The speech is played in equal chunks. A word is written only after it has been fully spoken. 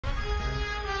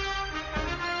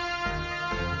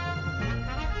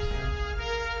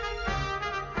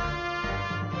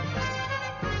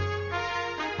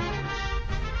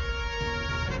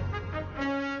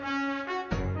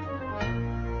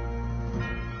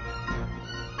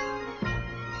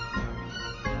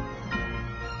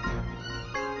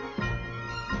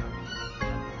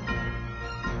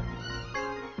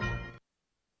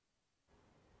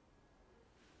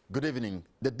Good evening.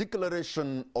 The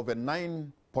declaration of a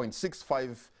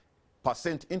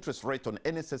 9.65% interest rate on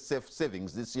NSSF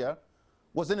savings this year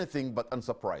was anything but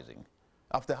unsurprising.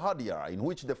 After a hard year in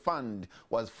which the fund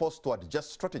was forced to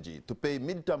adjust strategy to pay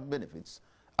midterm benefits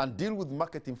and deal with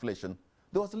market inflation,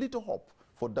 there was little hope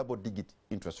for double-digit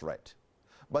interest rate.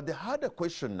 But the harder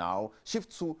question now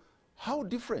shifts to how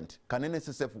different can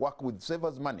NSSF work with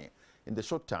savers' money in the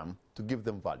short term to give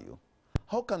them value?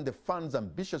 How can the fund's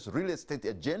ambitious real estate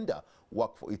agenda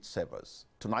work for its savers?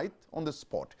 Tonight on the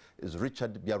spot is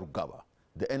Richard Byarugaba,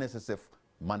 the NSSF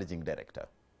Managing Director.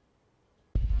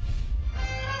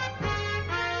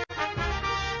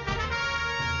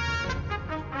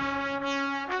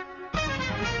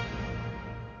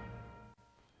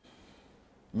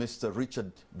 Mr.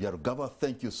 Richard Byarugaba,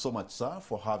 thank you so much, sir,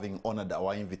 for having honored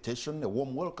our invitation. A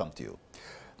warm welcome to you.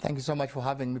 Thank you so much for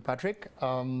having me, Patrick.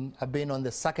 I've been on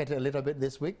the circuit a little bit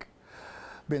this week.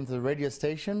 Been to the radio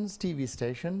stations, TV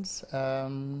stations,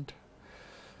 and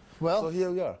well... So here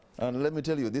we are. And let me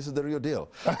tell you, this is the real deal.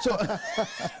 So,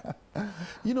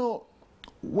 you know,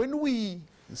 when we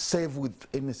save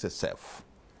with NSSF,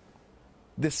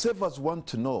 the savers want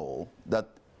to know that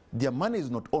their money is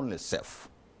not only safe,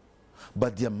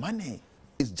 but their money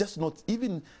is just not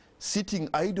even sitting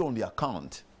idle on the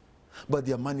account, but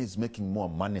their money is making more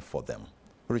money for them.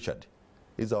 Richard,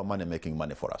 is our money making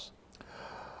money for us?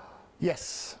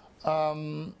 Yes.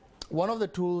 One of the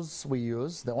tools we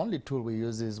use, the only tool we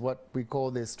use, is what we call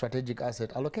the strategic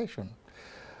asset allocation.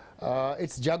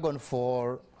 It's jargon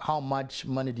for how much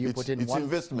money do you put in. It's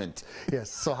investment.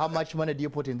 Yes. So how much money do you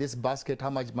put in this basket? How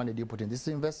much money do you put in this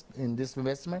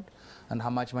investment? And how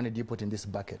much money do you put in this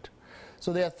bucket?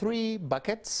 So there are three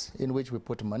buckets in which we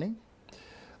put money.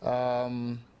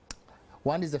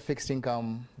 One is the fixed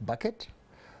income bucket.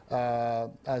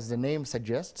 As the name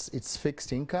suggests, it's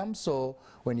fixed income. So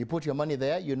when you put your money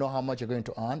there, you know how much you're going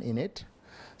to earn in it.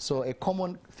 So a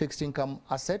common fixed income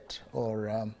asset or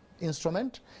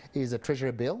instrument is a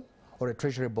treasury bill or a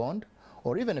treasury bond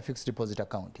or even a fixed deposit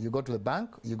account. You go to the bank,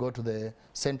 you go to the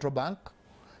central bank,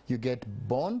 you get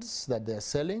bonds that they're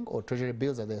selling or treasury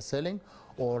bills that they're selling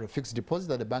or a fixed deposit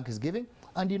that the bank is giving,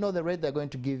 and you know the rate they're going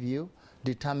to give you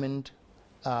determined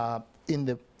in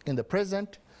the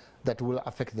present that will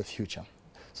affect the future.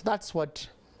 So that's what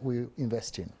we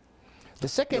invest in. The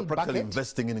second You're practically bucket,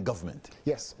 investing in government.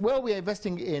 Yes. Well, we are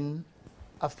investing in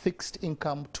a fixed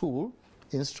income tool,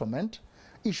 instrument,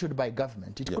 issued by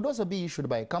government. It could also be issued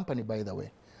by a company, by the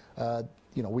way.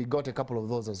 You know, we got a couple of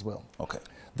those as well. Okay.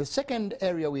 The second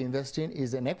area we invest in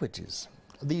is in equities.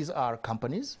 These are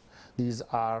companies.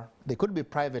 They could be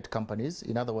private companies.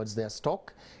 In other words, their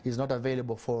stock is not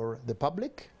available for the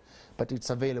public, but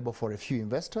it's available for a few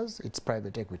investors. It's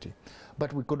private equity.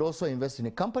 But we could also invest in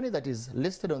a company that is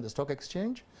listed on the stock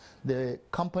exchange. The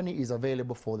company is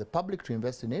available for the public to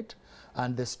invest in it,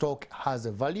 and the stock has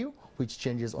a value which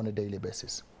changes on a daily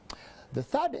basis. The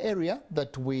third area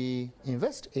that we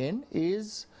invest in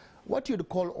is what you'd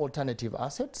call alternative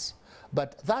assets,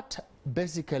 but that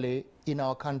basically in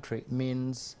our country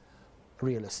means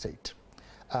real estate.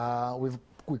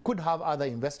 We could have other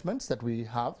investments that we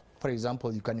have. For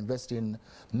example, you can invest in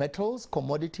metals,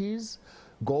 commodities,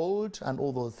 gold, and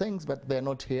all those things, but they're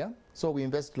not here. So we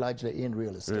invest largely in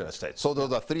real estate. Real estate. So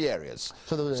those are three areas.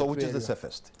 So which is the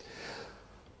safest?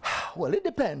 Well, it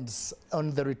depends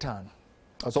on the return.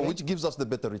 Okay? So which gives us the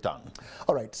better return?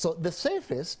 All right. So the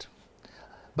safest,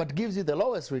 but gives you the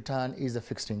lowest return, is a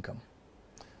fixed income.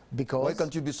 Because why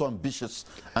can't you be so ambitious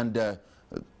and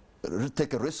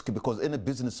take a risk? Because any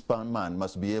businessman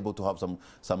must be able to have some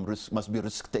risk, must be a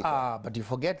risk taker. But you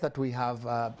forget that we have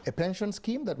a pension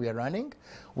scheme that we are running.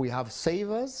 We have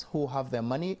savers who have their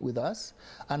money with us,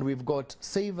 and we've got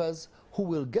savers who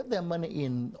will get their money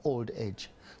in old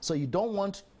age. So you don't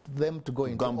want them to go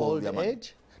into old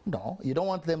age. No, you don't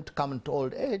want them to come into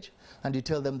old age and you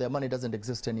tell them their money doesn't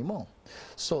exist anymore.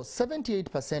 So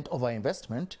 78% of our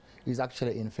investment is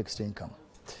actually in fixed income.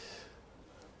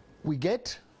 We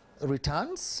get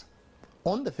returns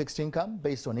on the fixed income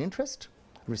based on interest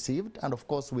received, and of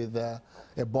course with a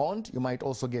bond you might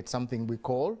also get something we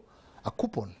call a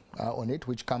coupon on it,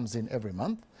 which comes in every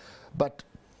month, but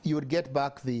you would get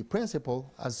back the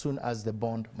principal as soon as the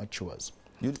bond matures.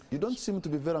 You don't seem to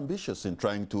be very ambitious in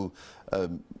trying to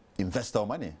invest our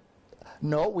money.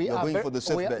 No, we are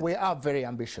very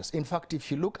ambitious. In fact,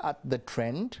 if you look at the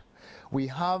trend, we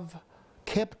have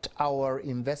kept our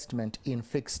investment in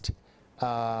fixed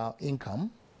income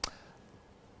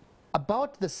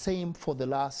about the same for the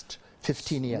last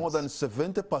 15 years. More than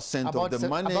 70% of the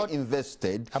money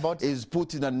invested is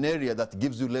put in an area that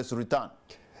gives you less return.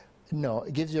 No,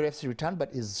 it gives you less return,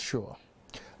 but is sure.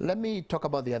 let me talk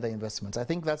about the other investments. I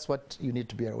think that's what you need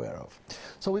to be aware of.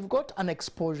 So we've got an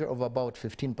exposure of about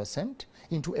 15%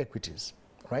 into equities,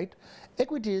 right?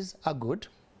 Equities are good.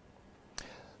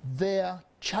 Their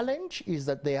challenge is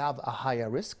that they have a higher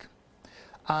risk,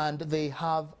 and they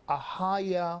have a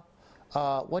higher,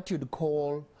 what you'd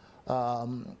call,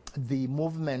 the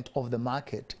movement of the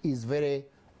market is very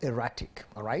erratic,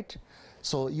 all right?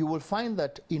 So you will find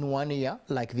that in 1 year,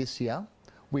 like this year,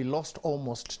 we lost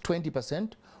almost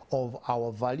 20% of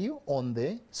our value on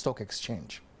the stock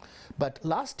exchange. But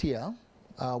last year,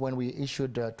 when we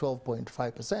issued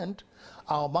 12.5%,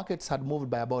 our markets had moved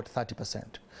by about 30%.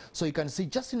 So you can see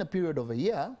just in a period of a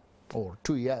year or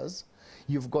 2 years,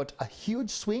 you've got a huge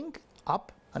swing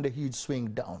up and a huge swing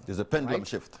down. There's a pendulum right?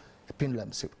 shift. A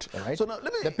pendulum shift, all right? So now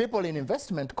let me... The people in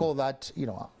investment call that, you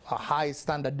know, a high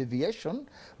standard deviation,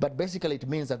 but basically it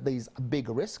means that there is a big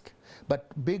risk,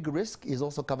 but big risk is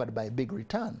also covered by big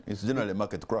return. It's generally a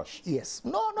market crash. Yes,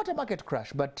 no, not a market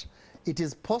crash, but it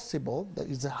is possible, that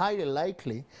it's highly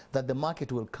likely that the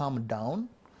market will come down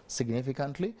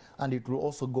significantly, and it will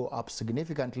also go up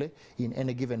significantly in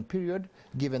any given period,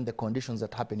 given the conditions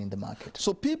that happen in the market.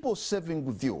 So people saving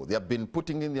with you, they have been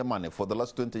putting in their money for the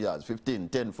last 20 years, 15,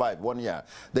 10, 5, 1 year.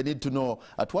 They need to know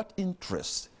at what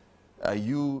interest are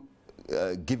you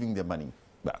giving their money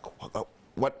back?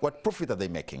 What profit are they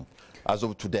making as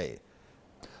of today?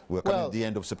 We're coming at the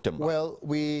end of September. Well,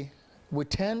 we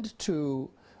tend to,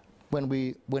 when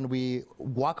we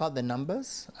work out the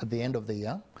numbers at the end of the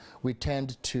year, we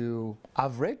tend to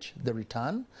average the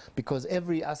return, because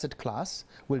every asset class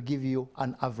will give you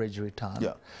an average return.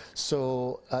 Yeah.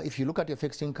 So if you look at your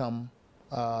fixed income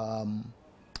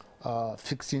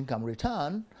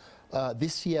return,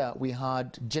 this year we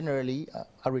had generally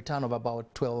a return of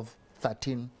about 12,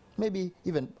 13, maybe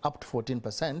even up to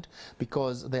 14%,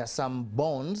 because there are some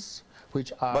bonds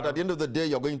which are... But at the end of the day,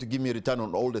 you're going to give me a return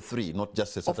on all the three, not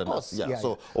just a certain... Of course, yeah.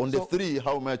 So on the three,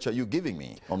 how much are you giving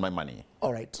me on my money?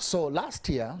 All right. So last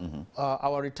year,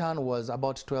 our return was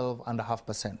about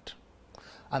 12.5%.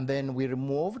 And then we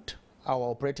removed our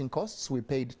operating costs. We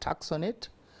paid tax on it.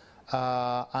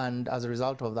 And as a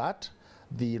result of that,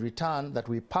 the return that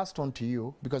we passed on to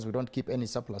you, because we don't keep any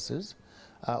surpluses,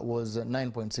 was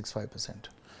 9.65%.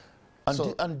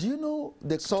 And do you know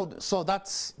the... So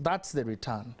that's the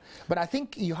return. But I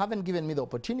think you haven't given me the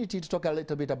opportunity to talk a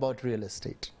little bit about real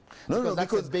estate.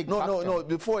 No,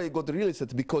 before I go to real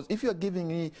estate, because if you're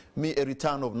giving me a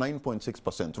return of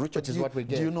 9.6%, Richard, which is what we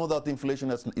get. Do you know that inflation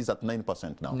is at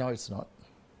 9% now? No, it's not.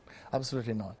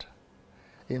 Absolutely not.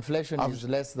 Inflation is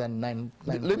less than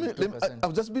 9%.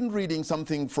 I've just been reading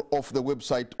something off the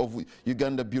website of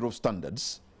Uganda Bureau of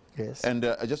Standards. Yes. And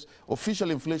just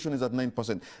official inflation is at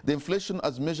 9%. The inflation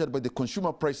as measured by the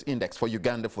Consumer Price Index for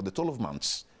Uganda for the 12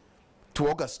 months to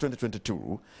August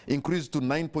 2022 increased to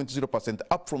 9.0%,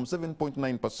 up from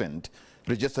 7.9%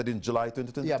 registered in July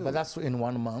 2022. Yeah, but that's in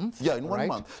 1 month. Yeah, in 1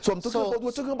 month. So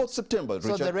we're talking about September,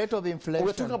 Richard. So the rate of inflation...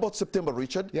 We're talking about September,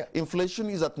 Richard. Yeah. Inflation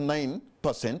is at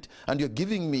 9%, and you're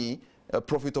giving me a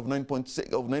profit of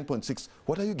 9.6.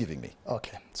 What are you giving me?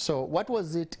 Okay. So what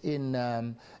was it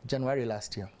in January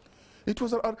last year? It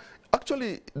was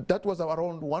actually, that was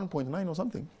around 1.9 or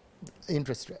something.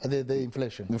 Interest rate, the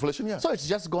inflation. Inflation, yeah. So it's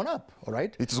just gone up, all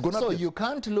right? It's gone up. So you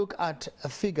can't look at a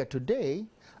figure today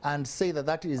and say that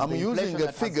that is the inflation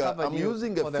that has covered you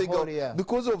for the whole year.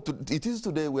 Because of it is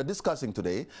today, we're discussing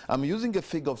today, I'm using a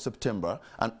figure of September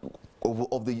and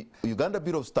of the Uganda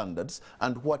Bureau of Standards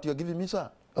and what you're giving me, sir.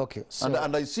 Okay. So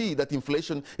and I see that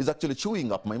inflation is actually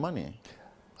chewing up my money.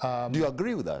 Do you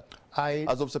agree with that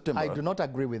as of September? I do not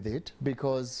agree with it,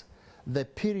 because the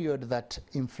period that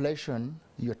inflation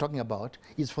you're talking about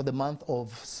is for the month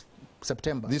of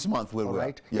September. This month where we're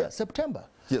right? Yeah, September.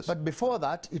 Yes. But before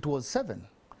that, it was 7.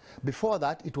 Before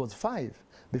that, it was 5.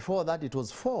 Before that, it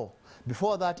was 4.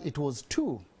 Before that, it was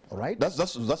 2. All right?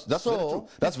 That's very true.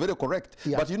 That's very correct.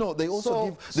 Yeah. But you know, they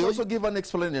also give an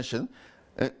explanation.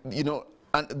 You know,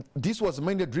 and this was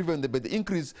mainly driven by the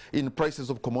increase in prices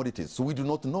of commodities. So we do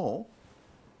not know,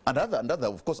 and other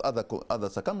of course, other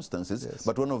circumstances, yes.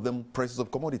 But one of them, prices of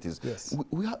commodities. Yes.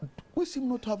 We seem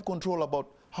not to have control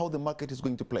about how the market is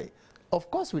going to play.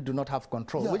 Of course we do not have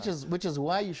control, yeah. which is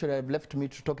why you should have left me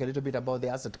to talk a little bit about the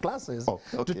asset classes,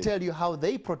 to tell you how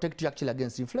they protect you actually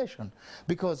against inflation.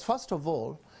 Because first of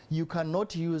all, you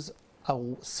cannot use a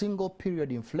single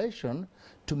period inflation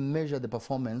to measure the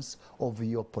performance of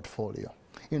your portfolio.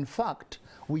 In fact,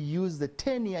 we use the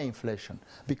 10-year inflation,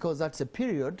 because that's a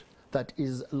period that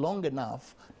is long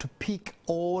enough to peak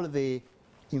all the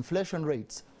inflation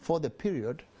rates for the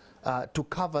period to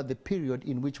cover the period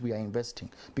in which we are investing.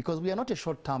 Because we are not a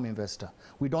short-term investor.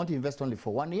 We don't invest only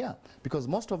for 1 year, because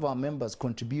most of our members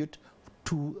contribute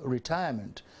to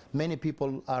retirement. Many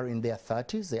people are in their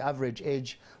 30s. The average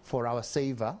age for our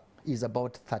saver is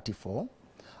about 34.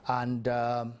 And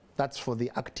that's for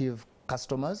the active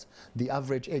customers. The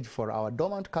average age for our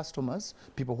dormant customers,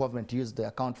 people who haven't used the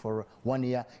account for 1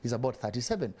 year, is about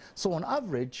 37. So on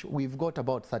average, we've got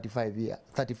about 35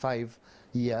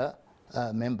 year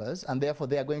members, and therefore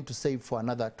they are going to save for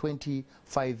another 20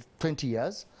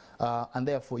 years, and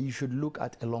therefore you should look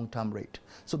at a long-term rate.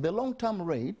 So the long-term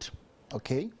rate,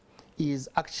 okay, is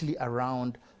actually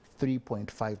around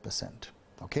 3.5%,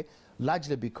 okay,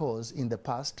 largely because in the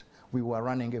past we were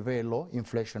running a very low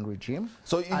inflation regime,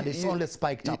 so and it's only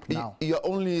spiked up now. You're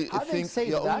only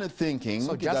thinking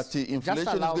that the inflation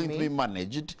is going to be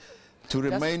managed to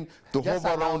remain, to hover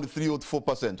around 3 or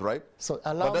 4%, right? So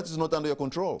but that is not under your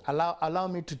control. Allow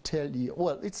me to tell you,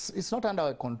 well, it's not under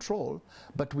our control,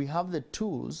 but we have the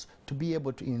tools to be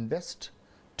able to invest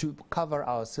to cover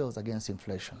ourselves against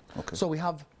inflation. Okay. So we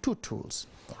have two tools,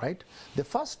 right? The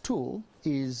first tool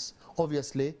is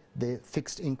obviously the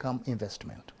fixed income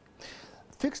investment.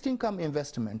 Fixed income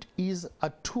investment is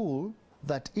a tool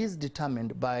that is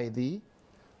determined by the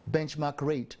benchmark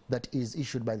rate that is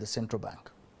issued by the central bank.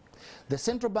 The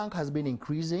central bank has been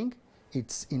increasing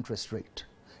its interest rate.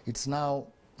 It's now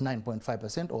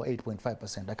 9.5% or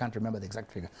 8.5%. I can't remember the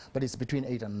exact figure, but it's between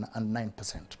 8 and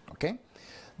 9%, okay?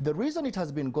 The reason it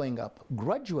has been going up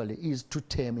gradually is to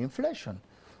tame inflation.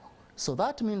 So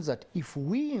that means that if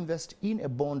we invest in a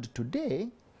bond today,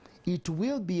 it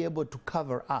will be able to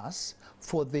cover us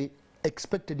for the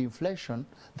expected inflation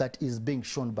that is being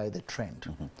shown by the trend.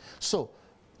 Mm-hmm. So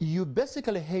you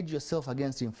basically hedge yourself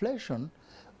against inflation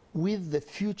with the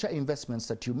future investments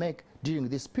that you make during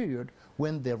this period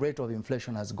when the rate of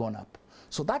inflation has gone up.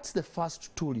 So that's the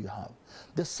first tool you have.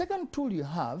 The second tool you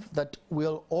have that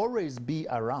will always be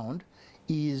around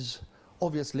is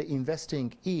obviously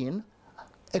investing in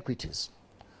equities.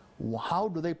 How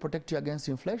do they protect you against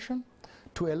inflation?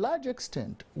 To a large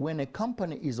extent, when a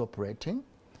company is operating,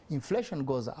 inflation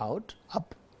goes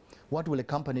up. What will a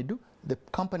company do? The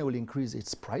company will increase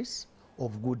its price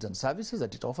of goods and services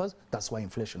that it offers. That's why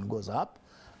inflation goes up.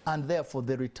 And therefore,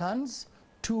 the returns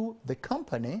to the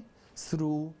company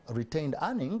through retained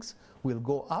earnings will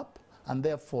go up, and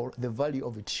therefore the value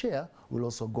of its share will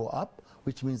also go up,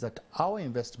 which means that our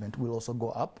investment will also go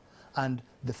up, and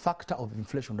the factor of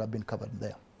inflation would have been covered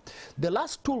there. The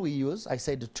last tool we use, I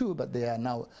said two, but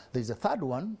there's a third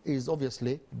one, is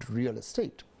obviously real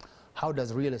estate. How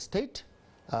does real estate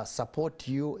support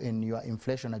you in your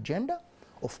inflation agenda?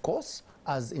 Of course,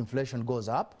 as inflation goes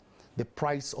up, the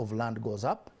price of land goes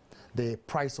up, the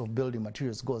price of building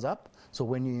materials goes up. So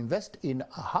when you invest in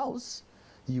a house,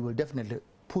 you will definitely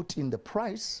put in the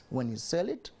price when you sell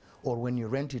it or when you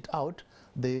rent it out,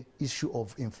 the issue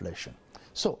of inflation.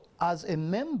 So as a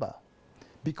member,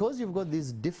 because you've got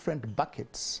these different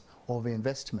buckets of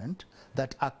investment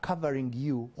that are covering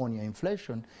you on your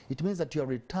inflation, it means that your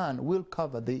return will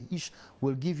cover the issue,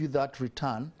 will give you that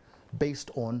return based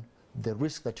on the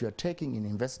risk that you are taking in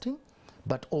investing,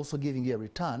 but also giving you a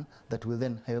return that will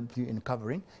then help you in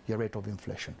covering your rate of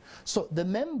inflation. So the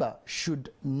member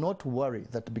should not worry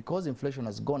that because inflation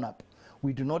has gone up,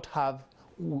 we don't have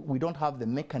the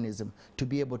mechanism to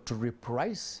be able to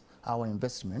reprice our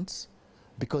investments,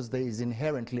 because there is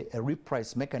inherently a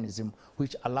reprice mechanism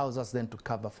which allows us then to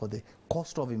cover for the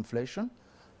cost of inflation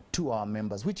to our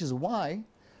members, which is why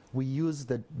we use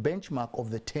the benchmark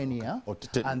of the 10-year,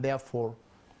 and therefore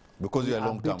because we are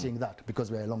long-term. Beating that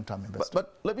because we are a long-term investor.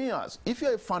 But let me ask, if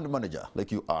you're a fund manager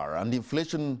like you are and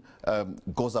inflation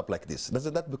goes up like this,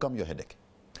 doesn't that become your headache?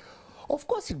 Of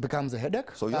course it becomes a headache.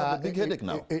 So you have a big headache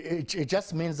now. It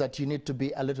just means that you need to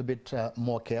be a little bit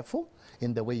more careful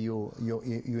in the way you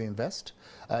invest.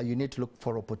 You need to look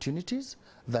for opportunities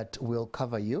that will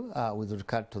cover you with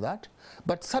regard to that.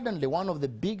 But suddenly one of the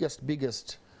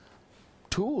biggest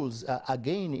tools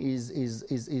again is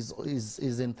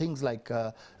in things like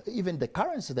even the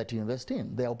currency that you invest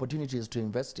in. There are opportunities to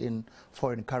invest in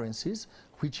foreign currencies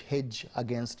which hedge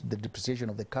against the depreciation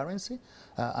of the currency,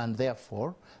 and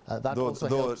therefore that also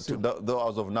helps you. Though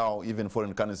as of now, even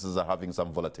foreign currencies are having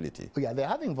some volatility. Yeah, they're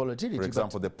having volatility. For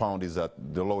example, the pound is at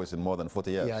the lowest in more than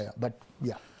 40 years. Yeah, but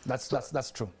yeah, that's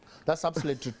true. That's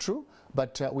absolutely true.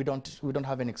 But we don't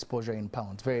have any exposure in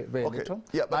pounds. Very little.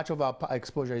 Yeah, much of our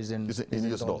exposure is in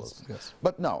US dollars. Yes.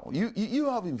 But now you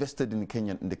have invested in the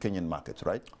Kenyan market,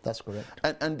 right? That's correct.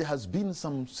 And there has been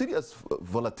some serious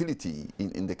volatility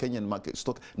in the Kenyan market,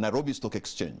 Nairobi Stock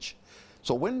Exchange.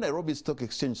 So when Nairobi Stock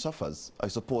Exchange suffers, I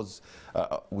suppose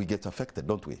we get affected,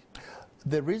 don't we?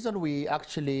 The reason we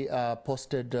actually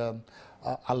posted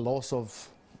a loss of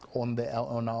on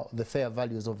the fair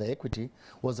values of the equity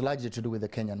was largely to do with the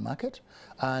Kenyan market,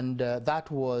 and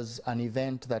that was an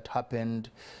event that happened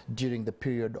during the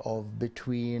period of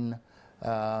between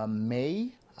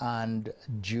May and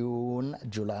June,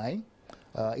 July.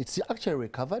 It's actually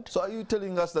recovered. So are you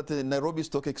telling us that the Nairobi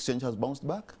Stock Exchange has bounced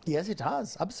back? Yes, it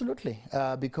has, absolutely.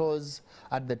 Because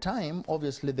at the time,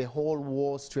 obviously, the whole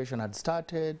war situation had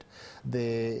started.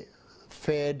 The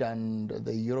Fed and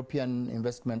the European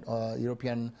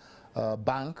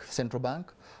Bank, Central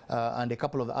Bank, and a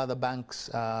couple of other banks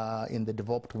in the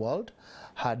developed world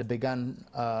had begun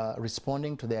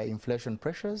responding to their inflation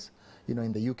pressures. You know,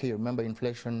 in the UK, remember,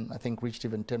 inflation, I think, reached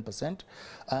even 10%.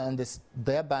 And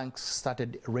their banks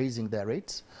started raising their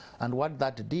rates. And what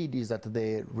that did is that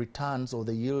the returns or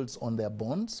the yields on their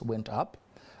bonds went up.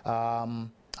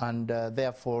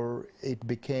 Therefore, it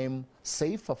became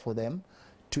safer for them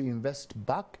to invest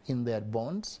back in their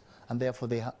bonds. And therefore,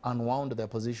 they unwound their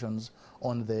positions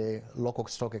on the local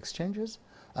stock exchanges.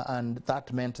 And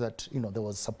that meant that, you know, there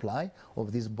was supply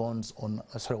of these bonds on,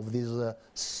 of these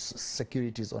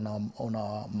securities on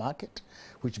our market,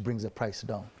 which brings the price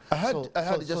down. So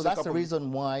that's the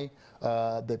reason why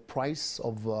the price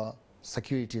of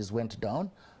securities went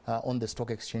down on the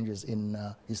stock exchanges in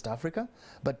East Africa.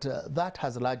 But that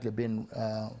has largely been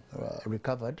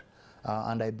recovered.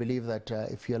 And I believe that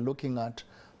if you're looking at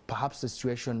perhaps the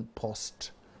situation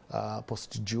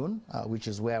post-June, which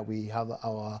is where we have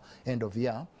our end of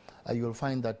year, you'll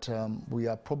find that we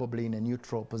are probably in a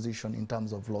neutral position in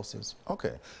terms of losses.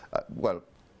 Okay. Well,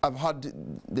 I've heard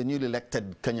the newly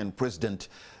elected Kenyan president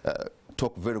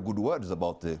talk very good words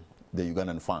about the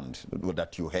Ugandan fund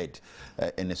that you head,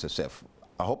 NSSF.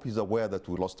 I hope he's aware that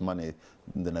we lost money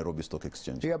in the Nairobi Stock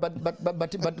Exchange. Yeah,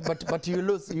 but you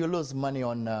lose money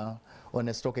on a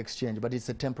stock exchange, but it's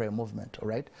a temporary movement, all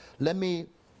right? Let me,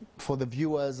 for the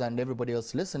viewers and everybody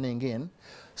else listening in,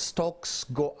 stocks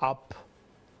go up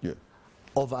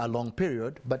over a long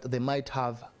period, but they might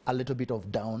have a little bit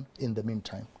of down in the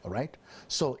meantime, all right?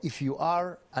 So if you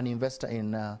are an investor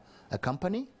in a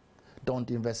company, don't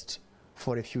invest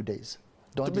for a few days.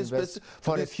 Don't invest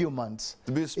for a few months.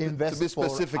 To be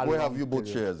specific, where have you bought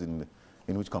shares in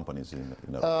which companies?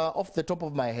 Off the top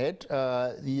of my head,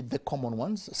 the common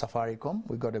ones, Safaricom,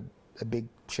 we've got a big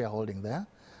shareholding there.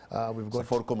 We've got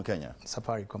Safaricom Kenya.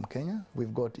 Safaricom Kenya.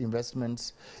 We've got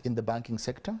investments in the banking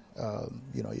sector,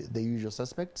 you know, the usual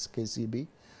suspects, KCB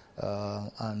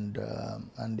and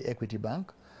the Equity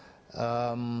Bank.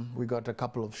 We got a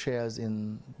couple of shares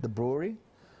in the brewery.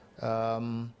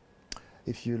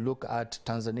 If you look at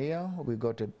Tanzania, we've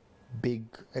got a big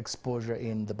exposure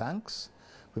in the banks.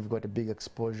 We've got a big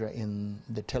exposure in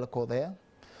the telco there.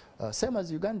 Same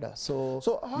as Uganda. So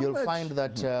you'll find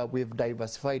that we've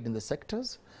diversified in the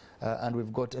sectors and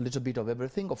we've got a little bit of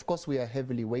everything. Of course, we are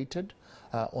heavily weighted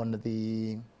on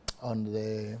the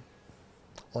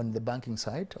banking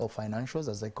side, or financials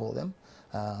as they call them.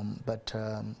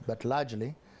 But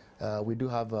largely, we do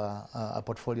have a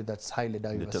portfolio that's highly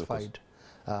diversified.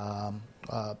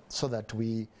 So that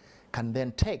we can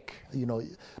then take, you know,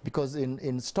 because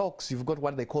in stocks, you've got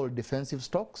what they call defensive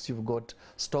stocks. You've got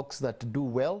stocks that do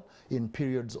well in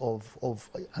periods of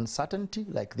uncertainty,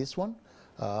 like this one.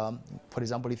 For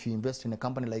example, if you invest in a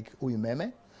company like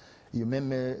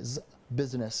Umeme's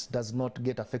business does not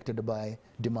get affected by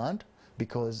demand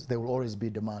because there will always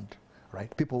be demand,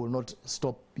 right? People will not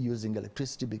stop using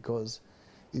electricity because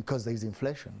there is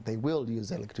inflation. They will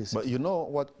use electricity. But you know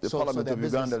what the Parliament of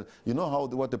Uganda, you know how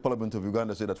what the Parliament of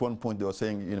Uganda said at one point. They were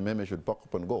saying, you know, Meme should pack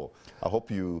up and go. I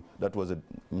hope I'm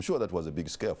sure that was a big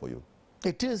scare for you.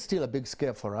 It is still a big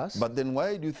scare for us. But then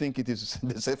why do you think it is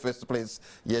the safest place,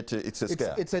 yet it's a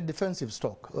scare? It's a defensive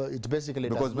stock. It's basically...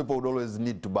 Because people would always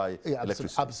need to buy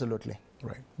electricity. Absolutely,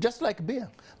 right. Just like beer.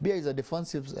 Beer is a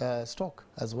defensive stock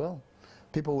as well.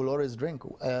 People will always drink.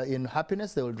 In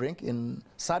happiness, they will drink. In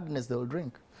sadness, they will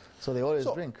drink. So they always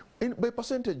drink. In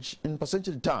percentage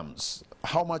terms,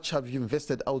 how much have you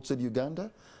invested outside Uganda,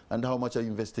 and how much are you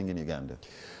investing in Uganda?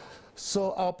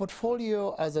 So our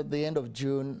portfolio, as at the end of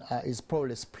June, is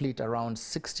probably split around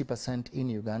 60% in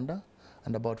Uganda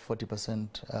and about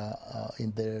 40%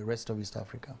 in the rest of East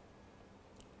Africa.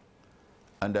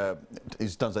 And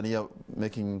is Tanzania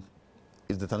making...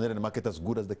 Is the Tanzanian market as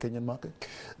good as the Kenyan market?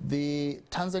 The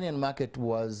Tanzanian market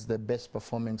was the best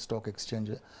performing stock exchange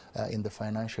in the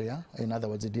financial year. In other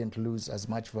words, it didn't lose as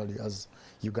much value as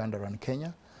Uganda and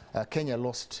Kenya. Kenya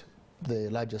lost the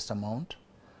largest amount,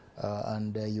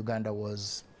 and Uganda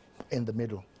was in the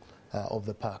middle of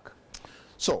the pack.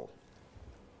 So,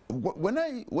 when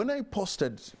I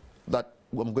posted that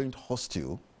I'm going to host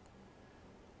you,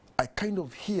 I kind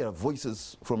of hear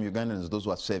voices from Ugandans, those who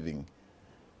are saving.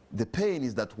 The pain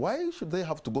is that why should they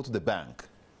have to go to the bank,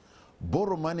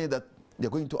 borrow money that they're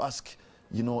going to ask,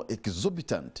 you know,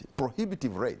 exorbitant,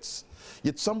 prohibitive rates.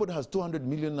 Yet somebody has 200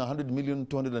 million, 100 million,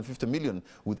 250 million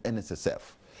with NSSF.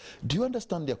 Do you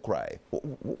understand their cry?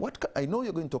 I know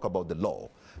you're going to talk about the law,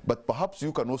 but perhaps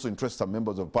you can also interest some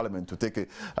members of parliament to take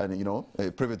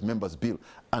a private member's bill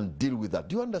and deal with that.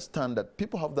 Do you understand that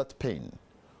people have that pain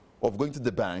of going to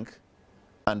the bank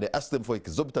and they ask them for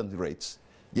exorbitant rates,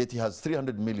 yet he has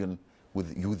 300 million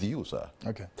with you, sir?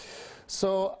 Okay.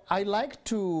 So I like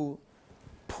to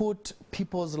put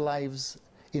people's lives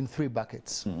in 3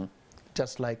 buckets,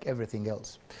 just like everything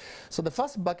else. So the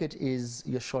first bucket is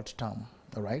your short term,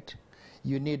 all right?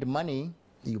 You need money,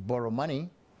 you borrow money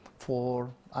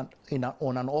for on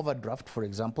an overdraft, for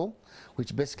example,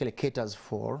 which basically caters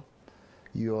for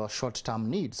your short-term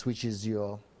needs, which is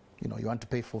your, you want to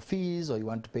pay for fees, or you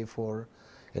want to pay for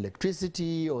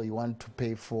electricity, or you want to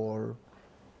pay for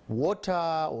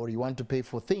water, or you want to pay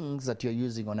for things that you're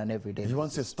using on an everyday basis. You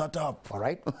want to start up. All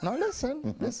right. Now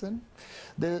listen, listen.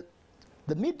 The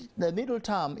middle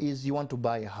term is you want to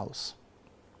buy a house.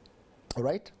 All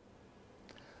right.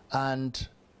 And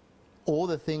all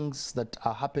the things that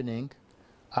are happening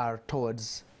are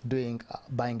towards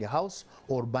buying a house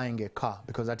or buying a car,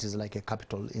 because that is like a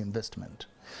capital investment.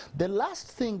 The last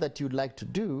thing that you'd like to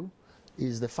do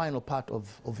is the final part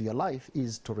of your life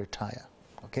is to retire.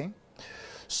 Okay.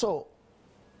 So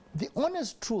the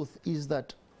honest truth is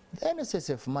that the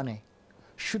NSSF money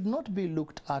should not be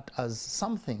looked at as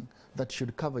something that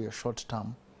should cover your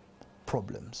short-term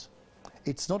problems.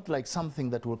 It's not like something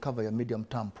that will cover your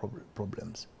medium-term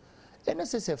problems.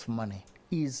 NSSF money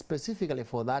is specifically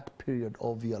for that period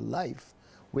of your life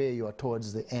where you are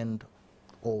towards the end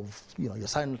of, your You're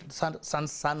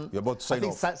about to sign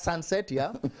off. Sunset,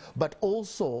 yeah, but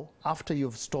also after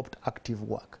you've stopped active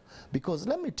work. Because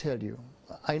let me tell you,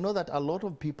 I know that a lot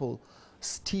of people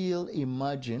still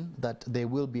imagine that there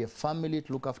will be a family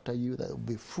to look after you, there will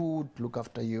be food to look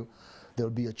after you, there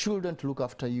will be your children to look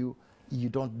after you. You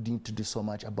don't need to do so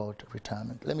much about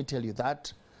retirement. Let me tell you,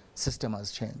 that system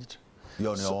has changed.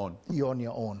 You're on your own. You're on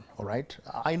your own, all right?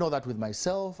 I know that with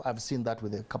myself. I've seen that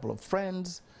with a couple of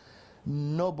friends.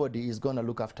 Nobody is going to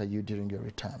look after you during your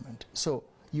retirement. So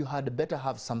you had better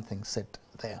have something set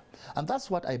there. And that's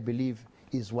what I believe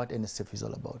is what NSSF is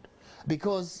all about.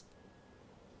 Because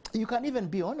you can even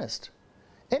be honest.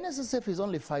 NSSF is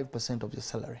only 5% of your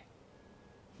salary,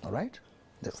 all right?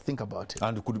 Let's think about it.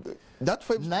 And that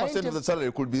 5% of the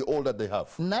salary could be all that they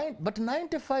have. But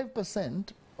 95%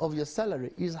 of your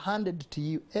salary is handed to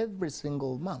you every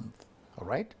single month, all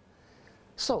right?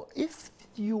 So if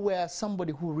you were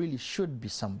somebody who really should be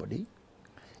somebody,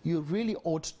 you really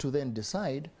ought to then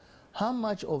decide how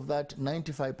much of that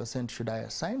 95% should I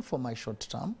assign for my short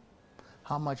term,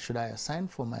 how much should I assign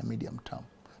for my medium term,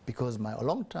 because my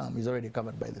long term is already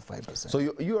covered by the 5%. So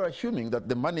you are assuming that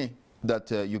the money that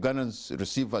Ugandans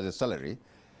receive as a salary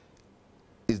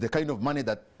is the kind of money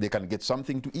that they can get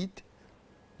something to eat,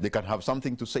 they can have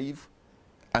something to save,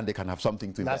 and they can have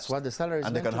something to invest. That's what the salary is.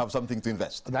 And they can have something to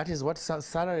invest. That is what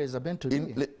salaries are meant to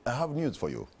be. I have news for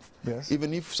you. Yes.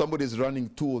 Even if somebody is running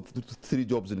 2 or 3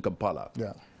 jobs in Kampala,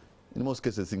 yeah, in most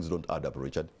cases things don't add up,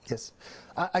 Richard. Yes.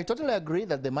 I totally agree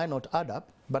that they might not add up,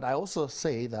 but I also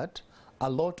say that a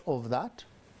lot of that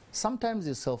sometimes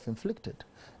is self-inflicted,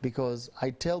 because I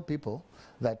tell people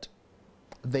that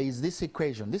there is this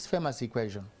equation, this famous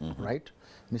equation, right?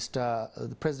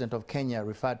 The President of Kenya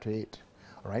referred to it,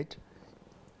 right?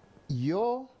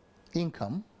 Your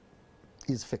income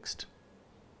is fixed.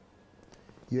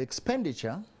 Your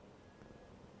expenditure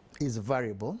is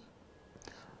variable.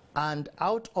 And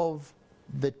out of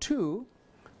the two,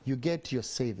 you get your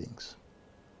savings,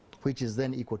 which is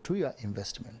then equal to your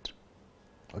investment.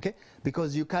 Okay?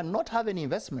 Because you cannot have any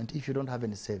investment if you don't have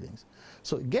any savings.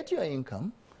 So get your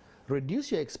income,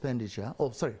 reduce your expenditure,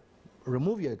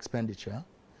 remove your expenditure.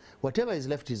 Whatever is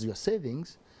left is your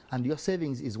savings, and your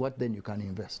savings is what then you can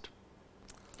invest.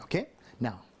 Okay?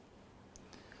 Now,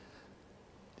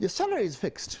 your salary is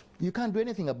fixed. You can't do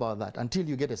anything about that until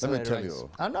you get a salary rise. Let me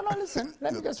tell you. No, listen.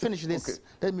 Let me just finish this. Okay.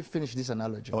 Let me finish this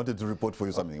analogy. I wanted to report for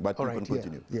you something, but you can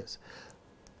continue. Yeah, yes.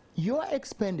 Your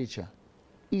expenditure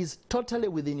is totally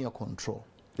within your control.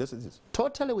 Yes, it is.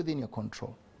 Totally within your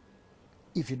control.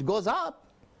 If it goes up,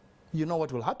 you know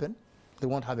what will happen. They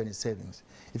won't have any savings.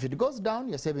 If it goes down,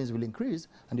 your savings will increase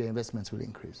and your investments will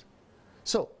increase.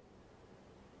 So,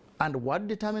 and what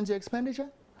determines your expenditure?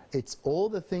 It's all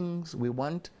the things we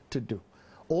want to do.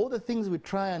 all the things we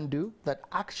try and do that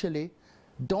actually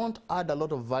don't add a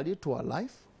lot of value to our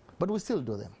life, but we still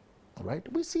do them, all right?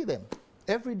 We see them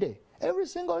every day, every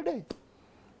single day.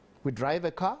 We drive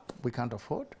a car we can't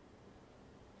afford.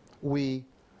 We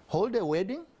hold a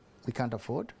wedding we can't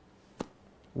afford.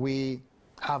 We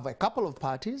have a couple of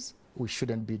parties we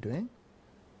shouldn't be doing.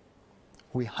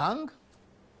 We hang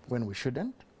when we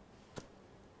shouldn't,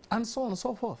 and so on and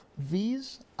so forth.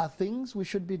 These are things we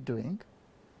should be doing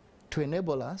to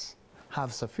enable us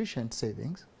have sufficient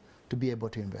savings to be able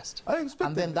to invest.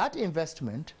 And then that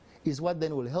investment is what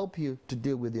then will help you to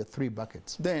deal with your 3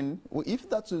 buckets. Then, if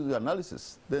that's the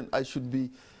analysis, then I should be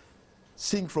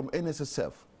seeing from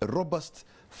NSSF a robust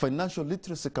financial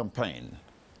literacy campaign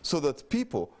so that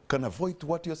people can avoid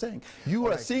what you're saying. You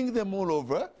are seeing them all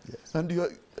over, and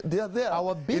they are there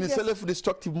in a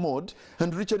self-destructive mode,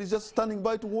 and Richard is just standing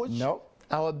by to watch. No.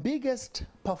 Our biggest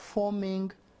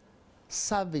performing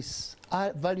service,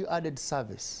 value-added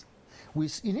service, we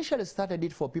initially started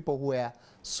it for people who were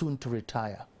soon to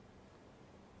retire.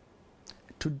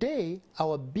 Today,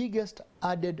 our biggest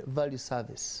added value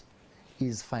service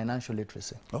is financial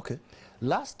literacy. Okay.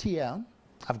 Last year,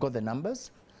 I've got the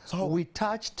numbers, so we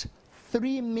touched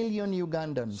 3 million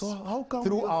Ugandans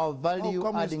through our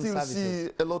value-adding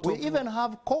services. We even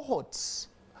have cohorts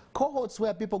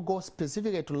where people go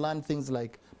specifically to learn things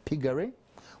like piggery.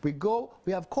 We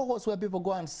have cohorts where people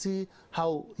go and see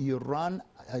how you run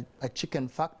a chicken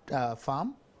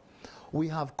farm. We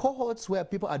have cohorts where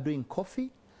people are doing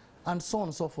coffee, and so on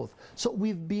and so forth. So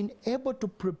we've been able to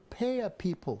prepare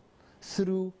people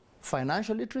through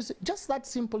financial literacy, just that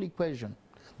simple equation.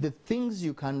 The things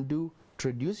you can do to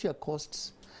reduce your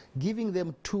costs, giving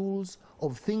them tools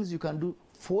of things you can do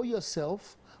for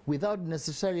yourself without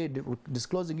necessarily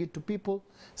disclosing it to people,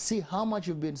 see how much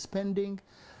you've been spending,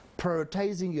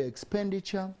 prioritizing your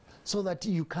expenditure so that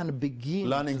you can begin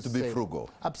learning to be frugal.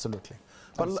 Absolutely.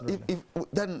 But Absolutely.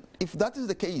 if that is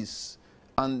the case,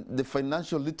 and the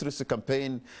financial literacy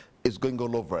campaign is going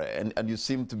all over, and you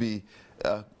seem to be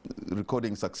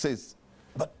recording success,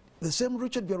 but the same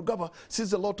Richard Byarugaba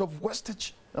sees a lot of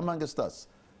wastage amongst us.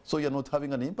 So you're not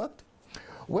having an impact?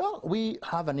 Well, we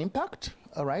have an impact,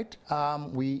 all right.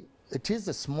 It is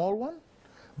a small one,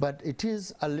 but it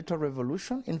is a little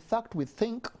revolution. In fact, we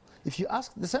think, if you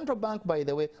ask the central bank, by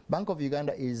the way, Bank of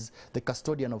Uganda is the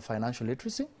custodian of financial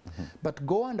literacy, but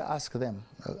go and ask them,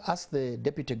 ask the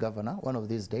deputy governor one of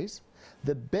these days,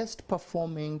 the best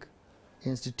performing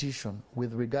institution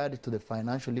with regard to the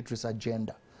financial literacy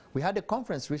agenda. We had a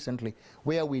conference recently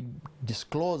where we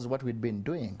disclosed what we'd been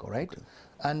doing, all right? Okay.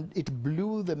 And it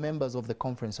blew the members of the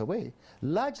conference away,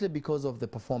 largely because of the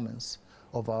performance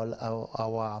of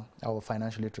our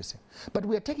financial literacy. But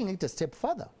we are taking it a step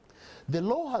further. The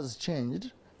law has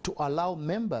changed to allow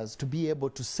members to be able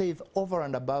to save over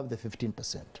and above the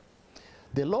 15%.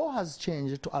 The law has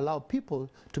changed to allow people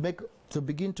to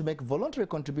begin to make voluntary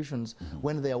contributions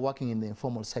when they are working in the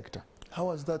informal sector.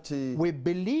 How is that? We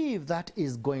believe that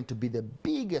is going to be the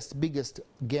biggest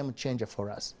game changer for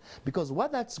us. Because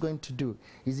what that's going to do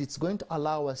is it's going to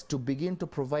allow us to begin to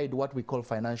provide what we call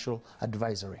financial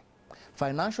advisory.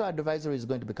 Financial advisory is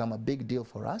going to become a big deal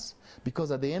for us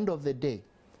because at the end of the day,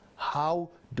 how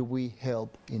do we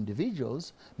help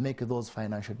individuals make those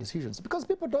financial decisions? Because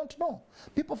people don't know.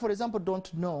 People, for example,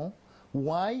 don't know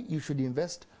why you should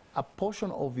invest a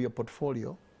portion of your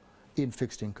portfolio in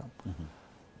fixed income.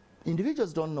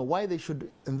 Individuals don't know why they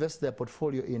should invest their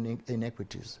portfolio in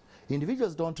equities.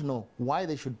 Individuals don't know why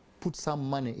they should put some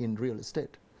money in real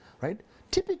estate, right?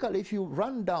 Typically, if you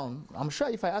run down, I'm sure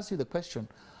if I ask you the question,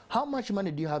 how much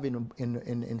money do you have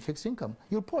in fixed income?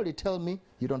 You'll probably tell me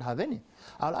you don't have any.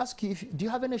 I'll ask you, do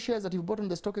you have any shares that you've bought on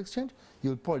the stock exchange?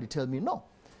 You'll probably tell me no.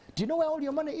 Do you know where all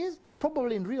your money is?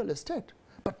 Probably in real estate.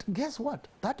 But guess what?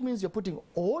 That means you're putting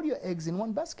all your eggs in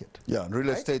one basket. Yeah, real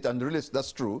estate, and real estate,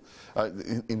 that's true,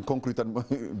 in concrete and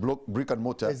brick and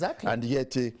mortar. Exactly. And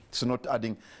yet it's not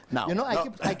adding. Now, you know,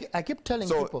 I keep telling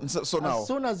people, so now, as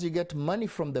soon as you get money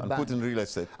from the bank, put in real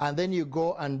estate, and then you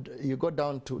go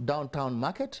down to downtown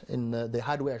market in the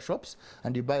hardware shops,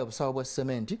 and you buy Obsawa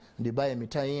cement, and you buy a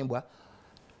Mitaimbwa,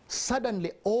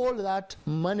 suddenly all that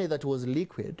money that was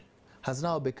liquid has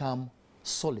now become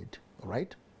solid,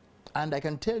 right? And I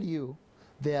can tell you,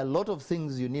 there are a lot of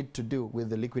things you need to do with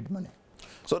the liquid money.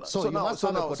 So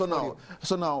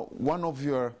now, one of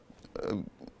your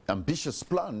ambitious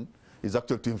plan is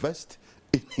actually to invest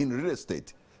in real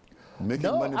estate.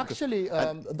 No, money actually,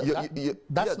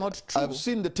 that's not true. I've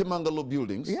seen the Temangalo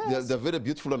buildings. Yes. They're very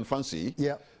beautiful and fancy.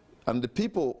 Yeah. And the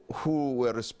people who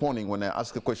were responding when I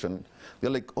asked a question, they're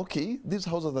like, okay, these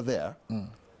houses are there.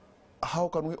 How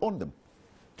can we own them?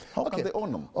 How can they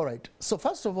own them? All right. So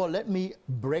first of all, let me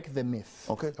break the myth.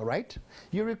 Okay. All right.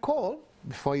 You recall,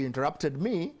 before you interrupted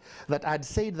me, that I'd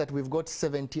said that we've got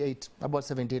about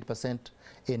 78%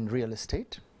 in real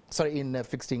estate. Sorry, in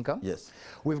fixed income. Yes.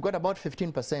 We've got about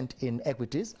 15% in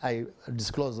equities. I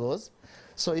disclose those.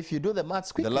 So if you do the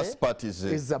maths quickly, The last part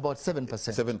is about 7%.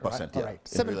 7%, right? yeah. All right.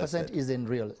 In real 7% estate. is in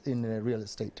real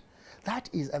estate.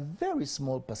 That is a very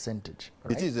small percentage.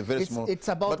 Right? It is a very small. It's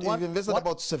about but you've invested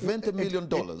about $70 million.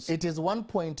 It is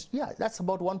that's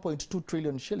about 1.2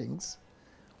 trillion shillings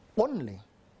only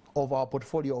of our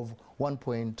portfolio of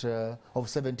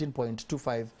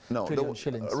 17.25 trillion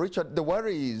shillings. Richard, the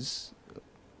worry is,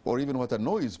 or even what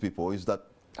annoys people is that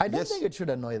I don't think it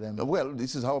should annoy them. Well,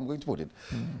 this is how I'm going to put it,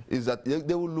 is that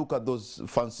they will look at those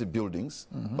fancy buildings,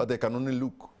 but they can only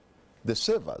look the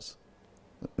savers,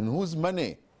 in whose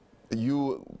money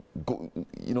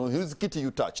whose kitty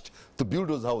you touched to build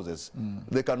those houses.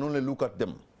 They can only look at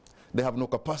them. They have no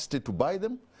capacity to buy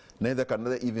them, neither can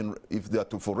they, even if they are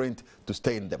for rent, to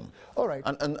stay in them. All right.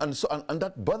 And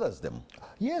that bothers them.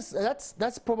 Yes,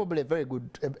 that's probably a very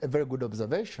good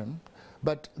observation,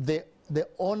 but the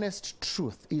honest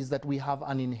truth is that we have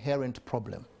an inherent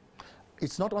problem.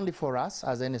 It's not only for us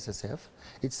as NSSF,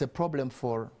 it's a problem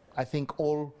for, I think,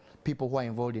 all people who are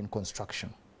involved in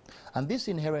construction. And this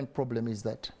inherent problem is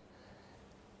that,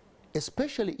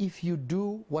 especially if you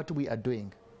do what we are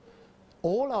doing,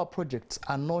 all our projects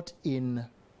are not in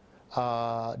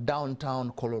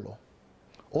downtown Kololo.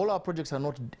 All our projects are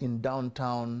not in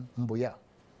downtown Mbuya.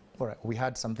 All right, we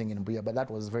had something in Mbuya, but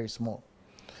that was very small.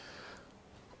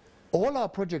 All our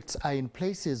projects are in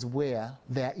places where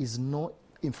there is no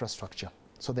infrastructure.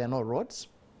 So there are no roads,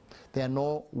 there are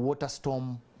no water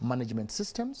storm management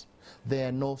systems, there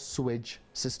are no sewage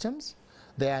systems,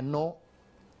 there are no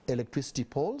electricity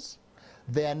poles,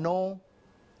 there are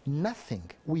nothing.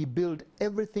 We build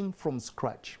everything from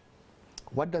scratch.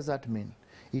 What does that mean?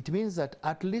 It means that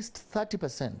at least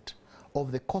 30%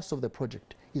 of the cost of the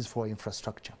project is for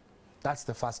infrastructure. That's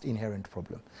the first inherent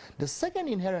problem. The second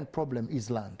inherent problem is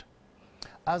land.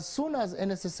 As soon as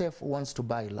NSSF wants to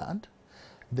buy land,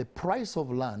 the price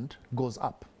of land goes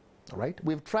up. Right?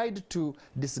 We've tried to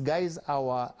disguise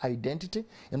our identity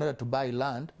in order to buy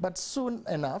land, but soon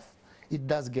enough it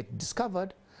does get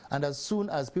discovered, and as soon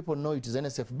as people know it is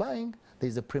NSF buying, there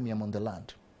is a premium on the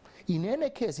land. In any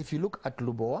case, if you look at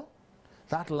Lubowa,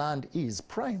 that land is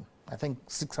prime. I think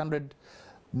 600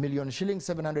 million shillings,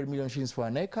 700 million shillings for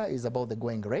an acre is about the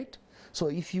going rate. So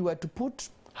if you were to put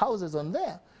houses on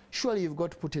there, surely you've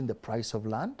got to put in the price of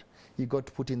land, you've got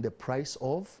to put in the price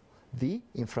of the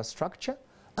infrastructure,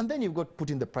 and then you've got to put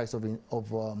in the price of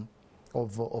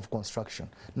construction.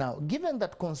 Now, given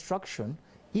that construction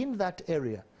in that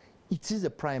area, it is a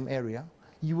prime area,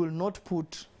 you will not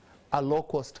put a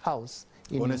low-cost house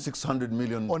on a 600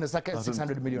 million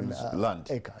land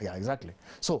acre. Yeah, exactly.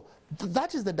 So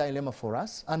that is the dilemma for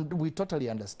us, and we totally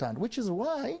understand. Which is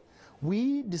why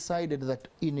we decided that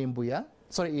in Mbuya,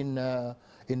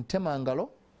 in Temangalo,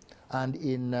 and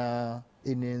in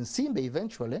Nsimbe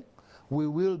eventually, we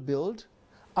will build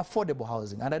affordable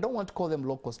housing. And I don't want to call them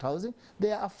low-cost housing.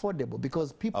 They are affordable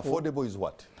because people... Affordable is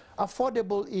what?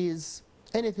 Affordable is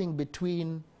anything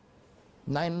between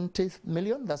 90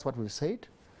 million, that's what we've said,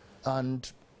 and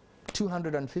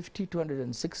 250,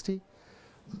 260,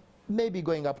 maybe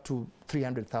going up to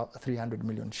 300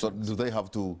 million. So do they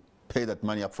have to pay that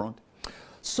money up front?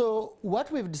 So what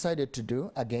we've decided to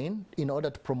do, again, in order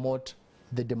to promote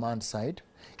the demand side,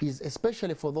 is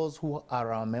especially for those who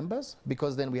are our members,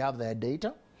 because then we have their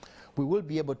data, we will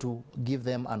be able to give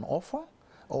them an offer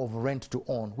of rent to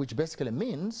own, which basically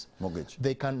means mortgage.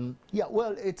 They can, yeah,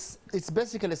 well, it's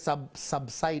basically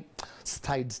sidestepping,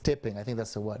 I think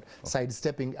that's the word,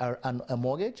 sidestepping a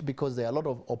mortgage, because there are a lot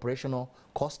of operational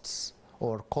costs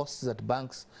or costs that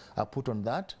banks put on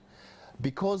that.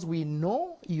 Because we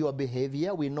know your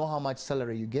behavior, we know how much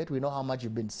salary you get, we know how much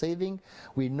you've been saving,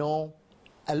 we know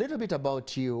a little bit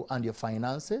about you and your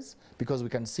finances, because we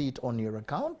can see it on your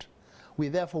account. We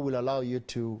therefore will allow you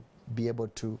to be able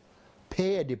to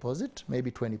pay a deposit,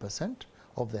 maybe 20%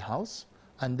 of the house,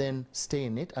 and then stay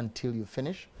in it until you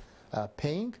finish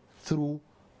paying through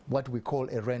what we call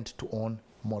a rent-to-own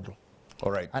model.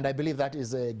 All right. And I believe that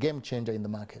is a game changer in the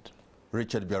market.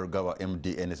 Richard Byarugaba,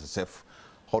 MD, NSSF.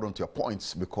 Hold on to your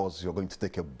points because you're going to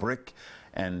take a break,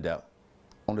 and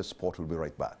on the spot we'll be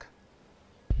right back.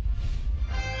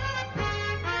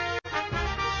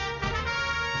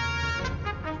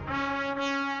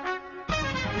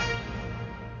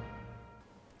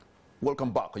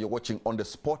 Welcome back. You're watching On the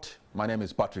Spot. My name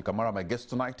is Patrick Amara. My guest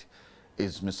tonight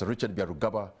is Mr. Richard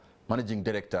Byarugaba, Managing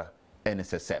Director,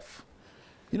 NSSF.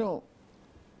 You know,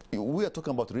 we are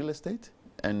talking about real estate,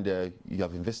 and you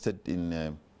have invested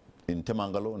in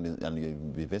Temangalo, and you're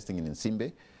investing in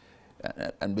Nsimbe.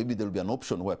 And maybe there will be an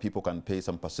option where people can pay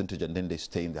some percentage and then they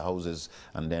stay in the houses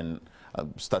and then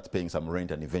start paying some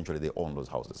rent, and eventually they own those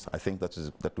houses. I think that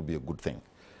would be a good thing.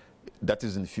 That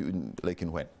is like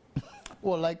in when?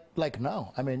 Well, like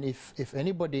now. I mean, if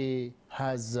anybody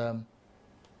has a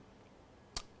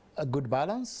good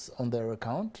balance on their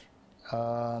account.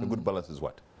 A good balance is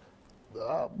what?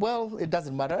 Well, it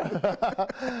doesn't matter.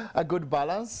 A good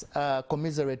balance,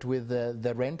 commiserate with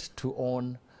the rent to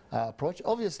own approach.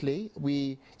 Obviously,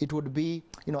 it would be,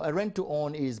 you know, a rent to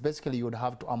own is basically you would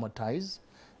have to amortize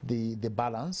the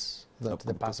balance that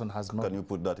the person has not. Can you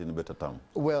put that in a better term?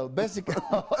 Well, basically,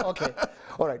 okay,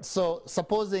 all right. So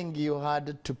supposing you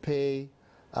had to pay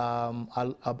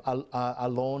a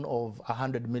loan of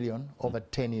 100 million over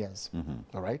 10 years,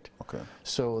 all right? Okay.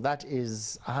 So that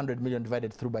is 100 million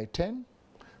divided through by 10,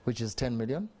 which is 10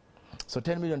 million. So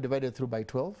 10 million divided through by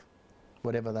 12,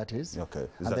 whatever that is. Okay.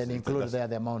 And then include there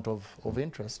the amount of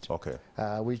interest. Okay.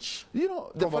 Which, you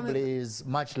know, probably is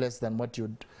much less than what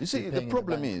you'd. You see, the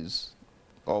problem is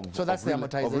so that's the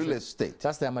amortization. Of real estate.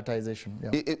 That's the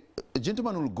amortization. Yeah. A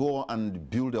gentleman will go and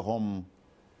build a home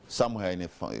somewhere in a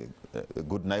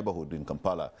good neighborhood in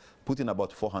Kampala, put in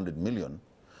about 400 million,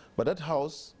 but that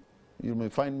house, you may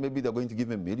find maybe they're going to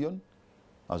give him $1 million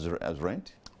as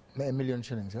rent. $1 million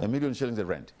shillings, yeah? $1 million shillings as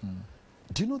rent.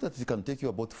 Do you know that it can take you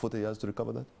about 40 years to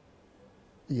recover that?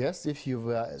 Yes, if you've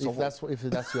if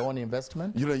that's your own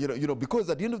investment. You know, because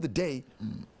at the end of the day,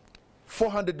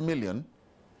 400 million,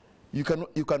 you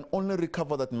can only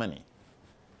recover that money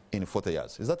in 40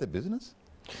 years. Is that a business?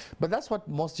 But that's what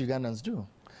most Ugandans do.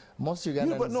 Most Ugandans.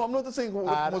 Yeah, but no, I'm not saying.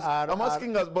 I'm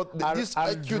asking about this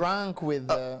acute. Drunk with.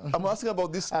 I'm asking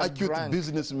about this acute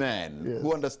businessman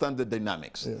who understands the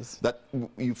dynamics. Yes. That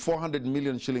you 400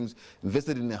 million shillings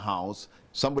invested in a house,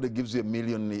 somebody gives you $1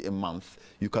 million a month,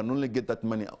 you can only get that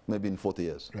money maybe in 40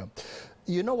 years. Yeah.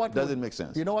 You know what? Doesn't make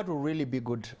sense. You know what would really be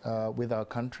good with our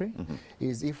country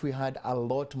is if we had a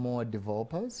lot more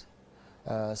developers,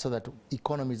 so that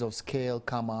economies of scale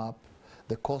come up,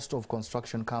 the cost of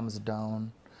construction comes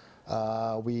down.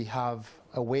 We have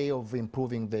a way of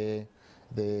improving the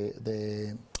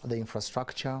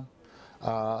infrastructure.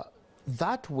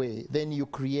 That way, then you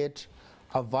create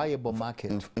a viable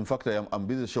market. In fact, I'm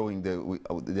busy showing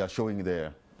they are showing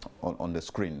there on the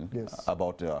screen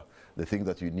about the things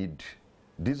that you need.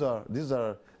 These are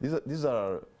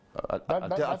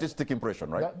artistic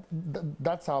impression, right?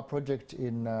 That's our project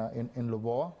in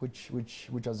Lubowa,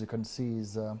 which as you can see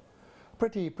is.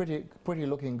 Pretty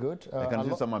looking good. I can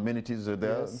see some amenities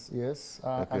there. Yes,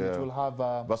 like and it will have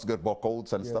basketball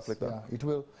courts and stuff like that.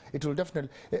 Yeah, it will definitely.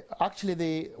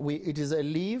 Actually, it is a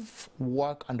live,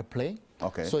 work, and play.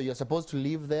 Okay. So you're supposed to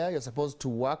live there. You're supposed to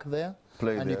work there,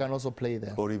 you can also play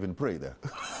there, or even pray there.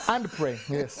 And pray.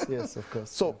 Yes, of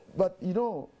course. So, but you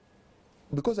know,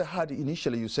 because I heard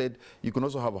initially you said you can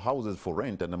also have houses for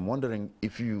rent, and I'm wondering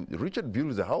if Richard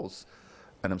builds a house,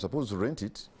 and I'm supposed to rent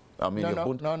it. I mean, you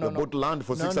bought land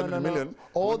for 600 million.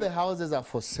 All the houses are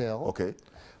for sale. Okay.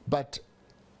 But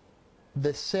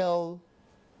the sale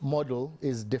model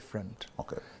is different.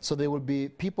 Okay. So there will be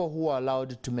people who are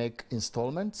allowed to make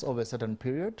installments over a certain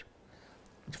period,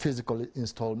 physical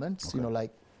installments,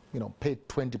 pay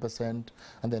 20%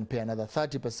 and then pay another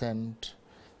 30%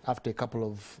 after a couple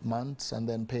of months, and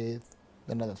then pay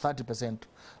another 30%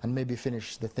 and maybe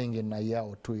finish the thing in a year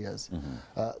or 2 years.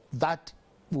 That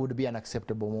would be an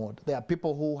acceptable mode. There are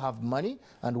people who have money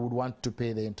and would want to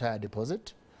pay the entire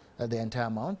deposit, the entire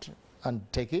amount, and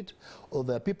take it. Or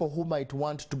there are people who might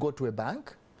want to go to a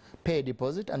bank, pay a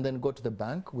deposit, and then go to the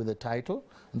bank with a title,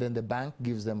 and then the bank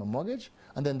gives them a mortgage,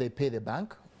 and then they pay the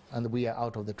bank, and we are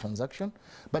out of the transaction.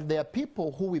 But there are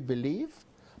people who we believe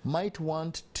might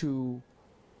want to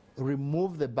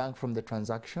remove the bank from the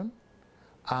transaction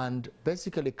and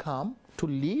basically come to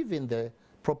live in the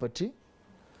property,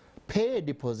 pay a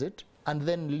deposit, and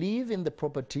then live in the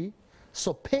property,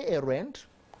 so pay a rent,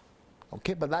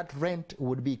 okay, but that rent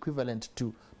would be equivalent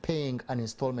to paying an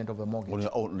installment of a mortgage. On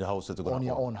your own house that you're going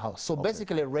to own. Your own house. So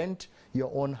basically rent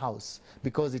your own house,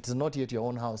 because it's not yet your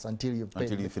own house until you've paid.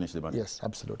 Until you finish the money. Yes,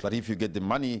 absolutely. But if you get the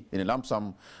money in a lump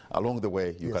sum along the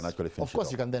way, you can actually finish it. Of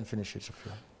course, you can then finish it.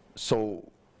 So,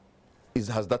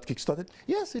 has that kick-started?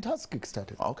 Yes, it has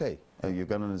kick-started. Okay,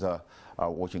 Ugandans are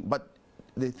watching. But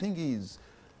the thing is,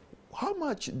 how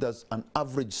much does an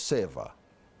average saver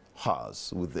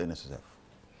has with the NSSF?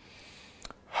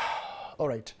 All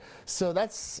right, so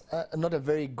that's not a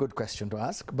very good question to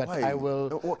ask, but Why? I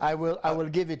will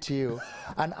give it to you.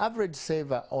 An average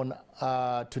saver on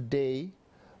today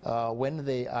when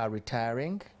they are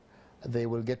retiring, they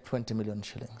will get 20 million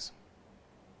shillings.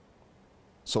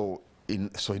 So in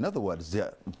other words,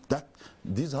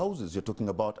 these houses you're talking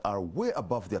about are way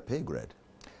above their pay grade.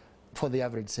 For the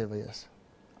average saver, yes.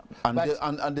 And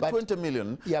the 20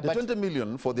 million, yeah, the 20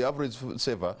 million for the average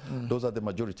saver, those are the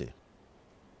majority.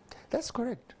 That's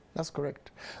correct. That's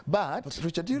correct. But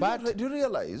Richard, do you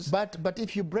realize? But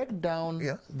if you break down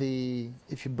Yeah.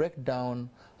 if you break down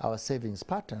our savings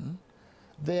pattern,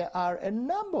 there are a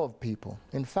number of people.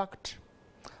 In fact,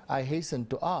 I hasten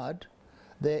to add,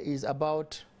 there is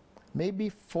about maybe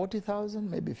 40,000,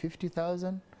 maybe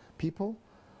 50,000 people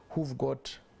who've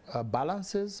got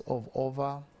balances of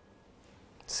over,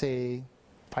 say,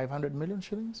 500 million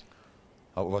shillings.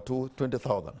 Over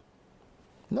 20,000.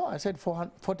 No, I said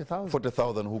 40,000.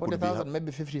 40,000 who 40,000,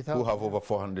 maybe 50,000. who have over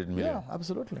 400 million. Yeah,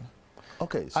 absolutely.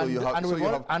 Okay, so And- you have and so we've you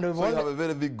al- have and we've so you only- have a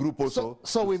very big group also.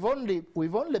 So we've only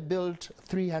built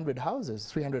 300 houses,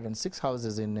 306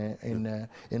 houses in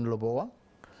Lobowa,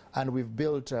 and we've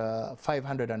built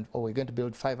 500 we're going to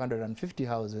build 550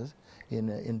 houses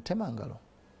in Temangalo.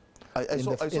 I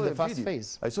saw in the a first video.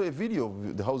 phase. I saw a video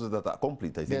of the houses that are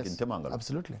complete, I think, Yes, in Temangalo.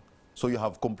 absolutely. So you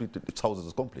have completed, its houses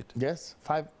is complete. Yes,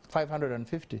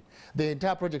 550. The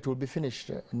entire project will be finished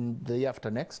in the year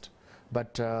after next,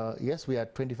 but yes, we are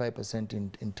 25%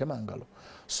 in Temangalo.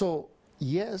 So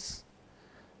yes,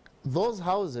 those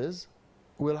houses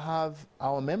will have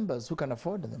our members who can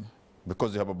afford them.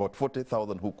 Because you have about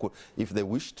 40,000 who could, if they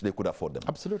wished, they could afford them.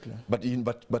 Absolutely.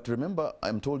 But remember,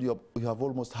 I'm told you have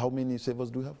almost, how many savers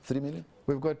do you have? 3 million?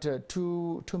 We've got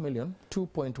 2 million,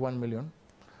 2.1 million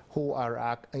who are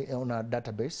on our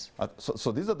database.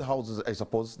 So these are the houses, I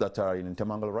suppose, that are in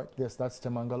Temangalo, right? Yes, that's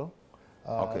Temangalo.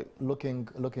 Okay. Looking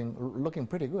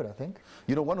pretty good, I think.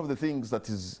 You know, one of the things that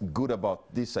is good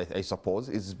about this, I suppose,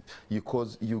 is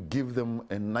because you give them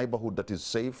a neighborhood that is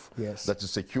safe, Yes. that is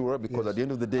secure, because Yes. at the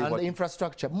end of the day, And the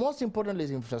infrastructure, most importantly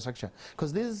is infrastructure,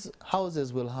 because these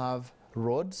houses will have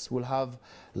roads, will have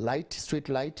street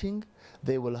lighting,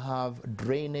 they will have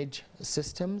drainage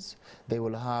systems, they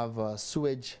will have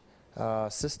sewage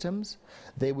systems,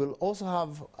 they will also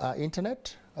have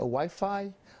internet,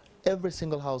 Wi-Fi. Every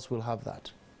single house will have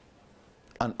that.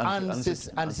 And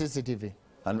CCTV.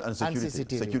 And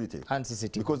security. Security. And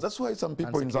CCTV. Because that's why some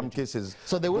people in some cases.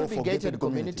 So there will go be for gated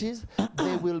communities.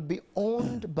 They will be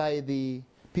owned by the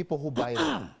people who buy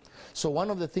them. So one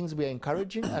of the things we are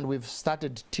encouraging, and we've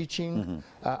started teaching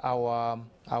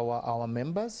our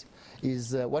members,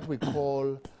 is what we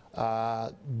call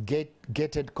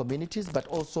gated communities, but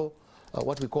also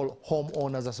what we call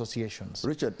homeowners associations.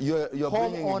 Richard, you're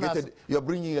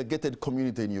bringing a gated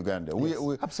community in Uganda.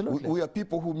 Yes, absolutely. We are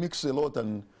people who mix a lot,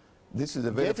 and this is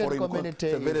a very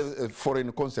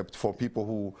foreign concept for people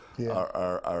who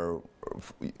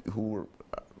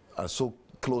are so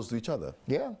close to each other.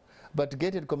 Yeah, but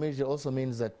gated community also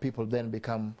means that people then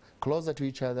become closer to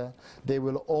each other. They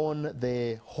will own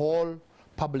the whole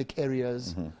public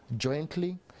areas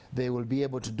jointly. They will be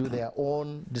able to do their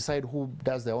own, decide who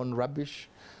does their own rubbish.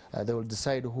 They will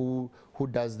decide who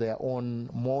does their own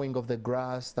mowing of the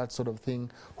grass, that sort of thing,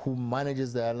 who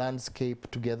manages their landscape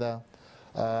together.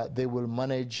 They will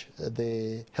manage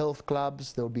the health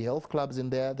clubs. There will be health clubs in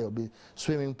there. There will be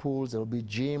swimming pools. There will be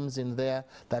gyms in there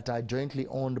that are jointly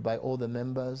owned by all the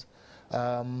members.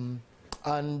 And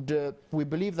we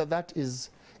believe that that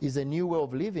is a new way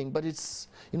of living, but it's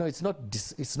not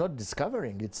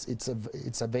discovering. It's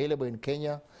available in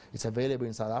Kenya. It's available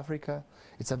in South Africa.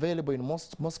 It's available in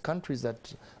most countries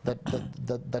that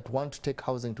want to take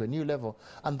housing to a new level,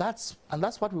 and that's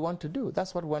what we want to do.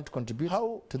 That's what we want to contribute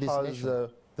to this nation. How has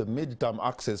the midterm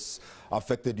access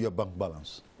affected your bank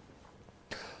balance?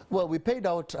 Well, we paid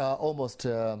out almost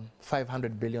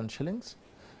 500 billion shillings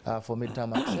for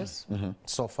midterm access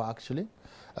so far, actually.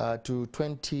 To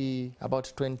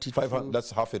about 22.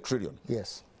 That's half a trillion.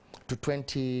 Yes, to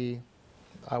 20.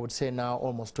 I would say now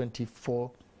almost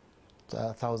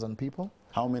 24,000 people.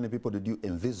 How many people did you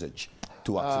envisage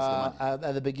to access the money?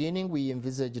 At the beginning, we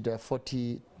envisaged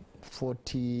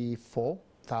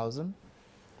 44,000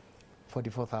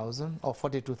 or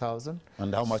 42,000.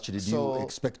 And how much did you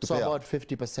expect to pay? So about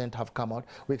 50% have come out.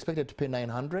 We expected to pay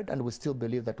 900, and we still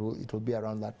believe that it will be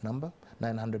around that number,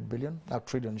 900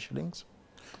 trillion shillings.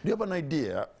 Do you have an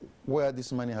idea where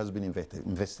this money has been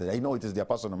invested? I know it is their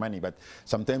personal money, but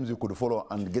sometimes you could follow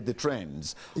and get the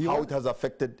trends, how it has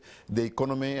affected the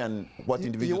economy and what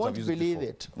individuals have used it for. You won't believe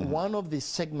it. One of the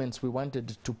segments we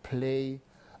wanted to play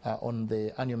on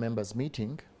the annual members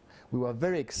meeting, we were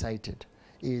very excited,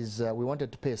 is we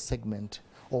wanted to play a segment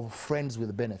of friends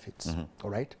with benefits, all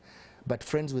right? But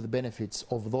friends with benefits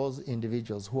of those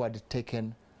individuals who had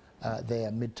taken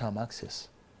their midterm access.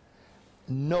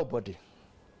 Nobody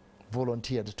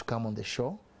volunteered to come on the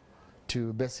show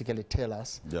to basically tell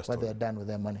us what they're done with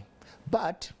their money.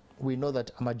 But we know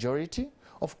that a majority,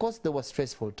 of course there were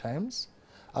stressful times.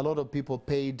 A lot of people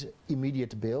paid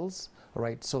immediate bills,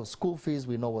 right? So school fees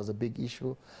we know was a big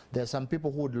issue. There are some people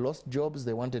who had lost jobs.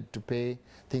 They wanted to pay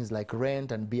things like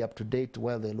rent and be up to date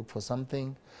while they look for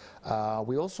something.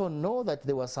 We also know that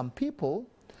there were some people,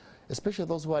 especially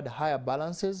those who had higher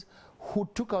balances, who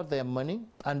took out their money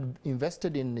and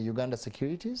invested in Uganda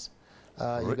securities.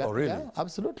 Really? Yeah,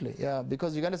 absolutely. Yeah,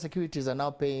 because Uganda securities are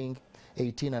now paying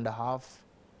 18.5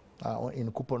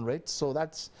 in coupon rates. So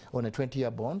that's on a 20-year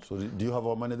bond. So do you have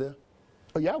our money there?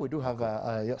 Oh, yeah, we do have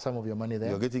some of your money there.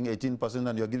 You're getting 18%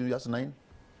 and you're giving us 9%?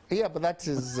 Yeah, but that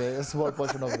is a small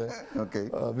portion of the. Okay.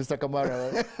 Mr.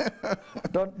 Kamara,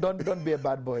 don't be a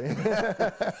bad boy.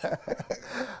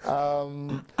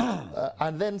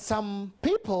 And then some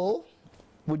people,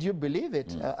 would you believe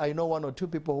it? I know 1 or 2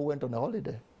 people who went on a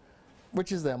holiday,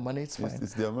 which is their money. It's fine.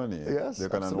 It's their money. Yes, they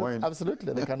can unwind.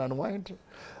 Absolutely, they can unwind.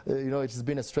 You know, it's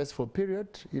been a stressful period.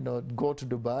 You know, go to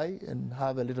Dubai and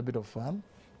have a little bit of fun,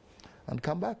 and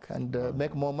come back and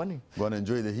make more money. Go and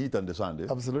enjoy the heat and the sun. Eh?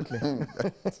 Absolutely.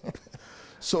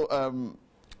 So,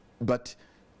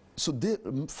 so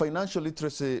the financial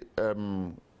literacy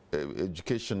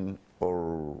education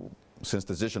or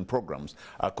sensitization programs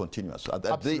are continuous. Are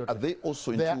they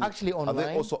also? They are actually online. Are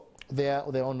they also? They're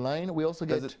online. We also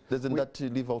get. Doesn't that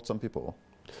leave out some people?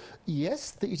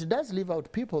 Yes, it does leave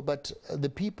out people, but the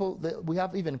people, we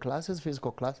have even classes,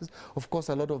 physical classes. Of course,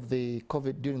 a lot of the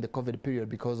during the COVID period,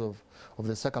 because of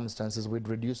the circumstances, we'd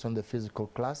reduce on the physical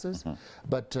classes.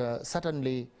 But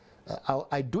certainly,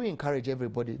 I do encourage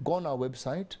everybody, go on our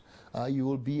website. You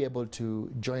will be able to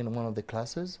join one of the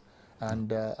classes,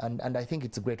 and I think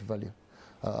it's a great value.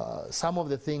 Some of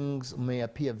the things may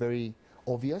appear very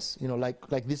obvious, you know,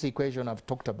 like this equation I've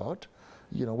talked about,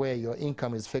 you know, where your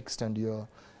income is fixed and your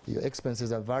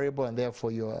expenses are variable, and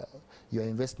therefore your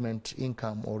investment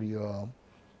income or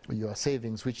your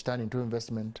savings, which turn into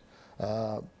investment,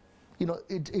 you know,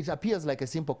 it appears like a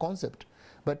simple concept,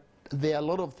 but there are a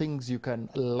lot of things you can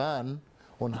learn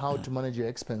on how to manage your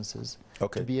expenses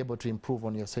to be able to improve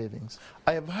on your savings.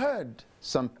 I have heard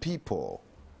some people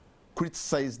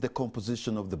criticize the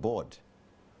composition of the board,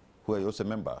 who are also a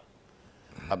member.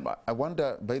 I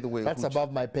wonder, by the way... That's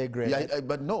above my pay grade. Yeah,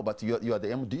 but you are the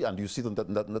MD and you sit on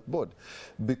that board.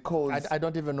 Because... I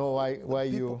don't even know why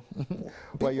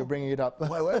you're bringing it up.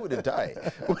 Why would it die?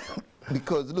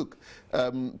 Because, look,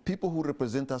 people who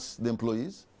represent us, the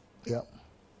employees... Yeah.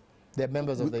 They're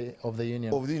members of the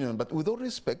union. Of the union, but with all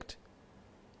respect,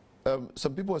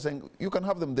 some people are saying, you can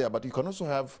have them there, but you can also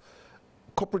have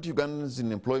corporate Ugandans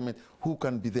in employment who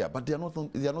can be there, but they are not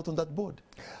on that board.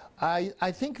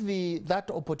 I think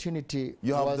that opportunity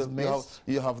was missed.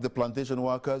 You have the plantation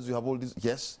workers, you have all these,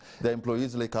 yes, they're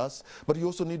employees like us, but you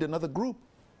also need another group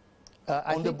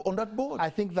on that board. I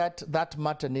think that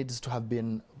matter needs to have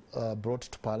been brought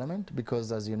to Parliament,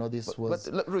 because, as you know, this was...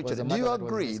 But Richard, do you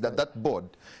agree that board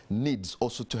needs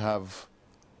also to have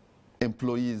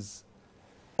employees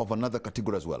of another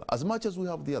category as well, as much as we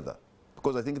have the other?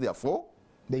 Because I think there are 4.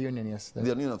 The union, yes. The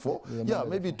union 4? Yeah,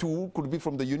 maybe 2 could be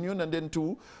from the union and then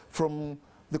 2 from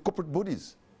the corporate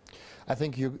bodies. I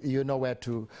think you know where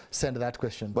to send that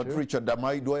question But to. Richard,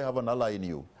 do I have an ally in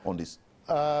you on this?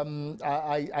 I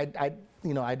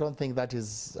don't think that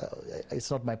is, it's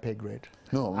not my pay grade.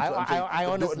 No, I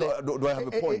honestly... Do I have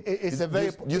a point?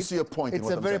 You see a point in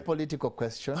what I'm saying? It's a very political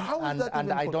question. How is that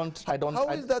even political? How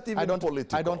is that even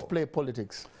political? I don't play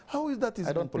politics. How is that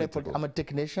even political? I'm a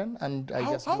technician, and I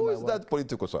just do my How is work. that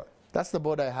political, sir? That's the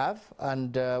board I have,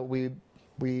 and we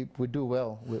do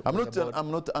well.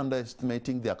 I'm not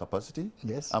underestimating their capacity.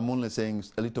 Yes. I'm only saying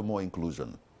a little more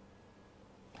inclusion.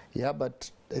 Yeah, but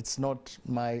it's not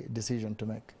my decision to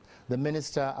make. The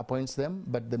minister appoints them,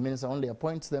 but the minister only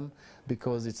appoints them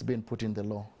because it's been put in the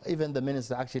law. Even the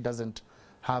minister actually doesn't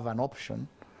have an option.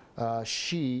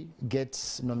 She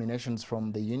gets nominations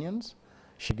from the unions.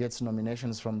 She gets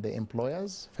nominations from the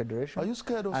employers federation. Are you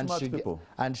scared of smart people?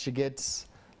 And she gets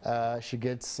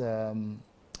the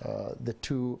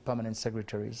 2 permanent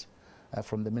secretaries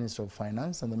from the Minister of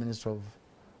Finance and the Minister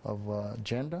of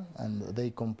Gender, and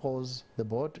they compose the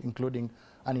board, including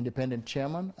an independent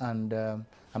chairman and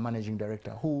a managing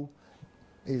director, who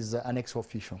is an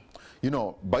ex-official. You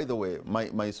know, by the way,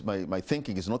 my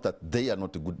thinking is not that they are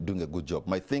not doing a good job.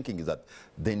 My thinking is that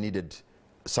they needed,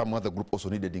 some other group also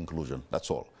needed inclusion,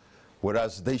 that's all.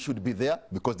 Whereas they should be there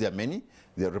because there are many,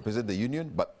 they represent the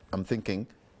union, but I'm thinking,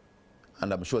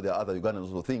 and I'm sure there are other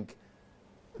Ugandans who think,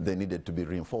 they needed to be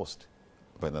reinforced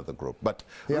by another group. But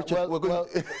Yeah, Richard, we're going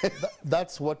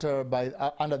that's water by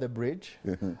under the bridge,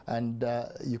 and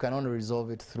you can only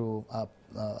resolve it through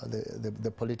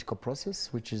the political process,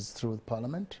 which is through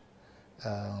Parliament,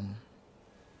 and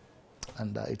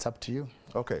it's up to you.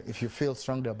 Okay. If you feel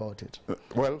strongly about it.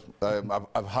 Well,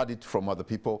 I've heard it from other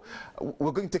people.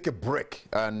 We're going to take a break,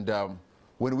 and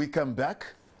when we come back,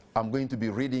 I'm going to be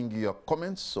reading your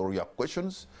comments or your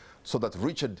questions so that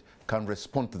Richard can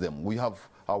respond to them. We have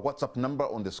our WhatsApp number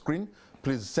on the screen.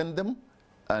 Please send them,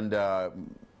 and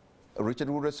Richard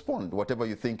will respond, whatever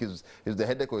you think is the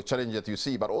headache or challenge that you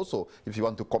see. But also, if you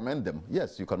want to commend them,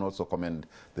 yes, you can also commend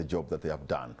the job that they have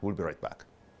done. We'll be right back.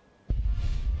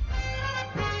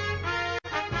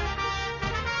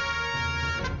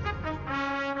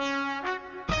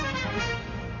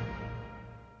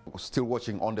 Still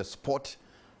watching On the Spot.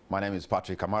 My name is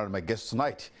Patrick Amar, and my guest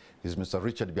tonight is Mr.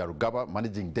 Richard Byarugaba,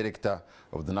 Managing Director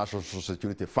of the National Social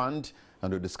Security Fund,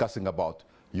 and we're discussing about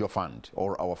your fund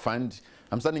or our fund.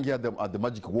 I'm standing here at the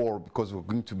magic wall because we're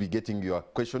going to be getting your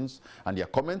questions and your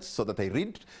comments, so that I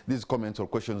read these comments or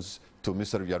questions to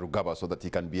Mr. Byarugaba so that he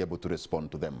can be able to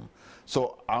respond to them.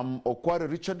 So I'm Okware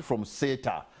Richard from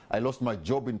SETA. I lost my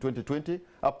job in 2020.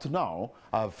 Up to now,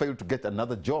 I've failed to get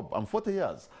another job. I'm 40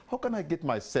 years. How can I get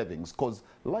my savings? Because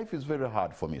life is very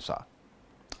hard for me, sir.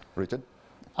 Richard?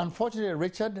 Unfortunately,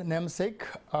 Richard, namesake,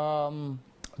 the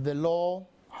law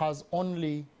has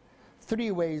only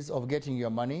 3 ways of getting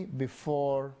your money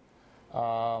before,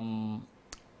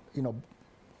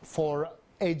 for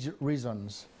age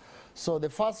reasons. So the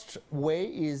first way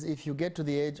is if you get to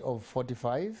the age of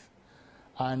 45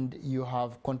 and you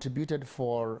have contributed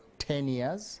for 10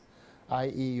 years,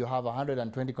 i.e. you have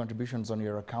 120 contributions on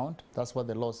your account, that's what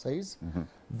the law says,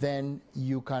 then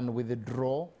you can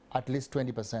withdraw at least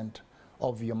 20%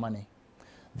 of your money.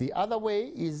 The other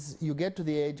way is you get to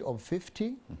the age of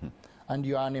 50 and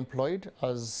you are unemployed,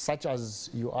 such as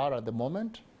you are at the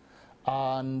moment,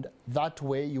 and that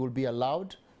way you will be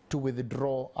allowed to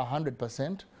withdraw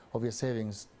 100% of your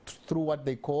savings through what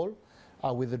they call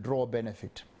a withdrawal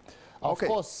benefit. Of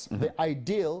course, the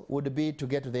ideal would be to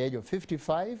get to the age of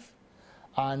 55,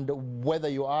 and whether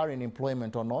you are in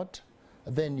employment or not,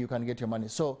 then you can get your money.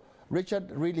 So, Richard,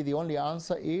 really the only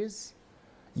answer is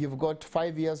you've got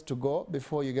 5 years to go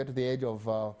before you get to the age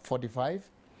of 45,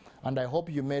 and I hope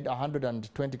you made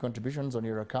 120 contributions on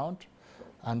your account,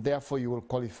 and therefore you will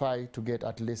qualify to get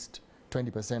at least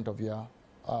 20% of your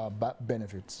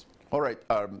benefits. All right,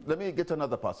 let me get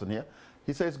another person here.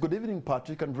 He says, good evening,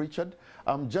 Patrick and Richard.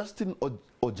 I'm Justin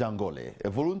Ojangole, a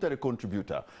voluntary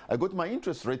contributor. I got my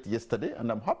interest rate yesterday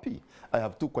and I'm happy. I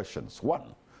have 2 questions. 1,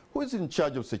 who is in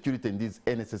charge of security in these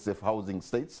NSSF housing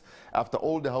states after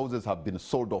all the houses have been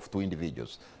sold off to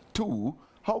individuals? 2,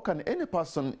 how can any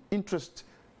person interested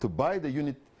to buy the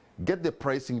unit get the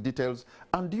pricing details,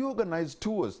 and do you organize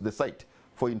tours the site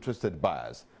for interested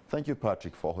buyers? Thank you,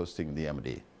 Patrick, for hosting the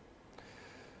MD.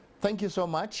 Thank you so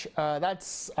much.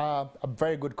 That's a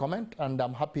very good comment, and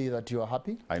I'm happy that you are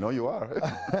happy. I know you are.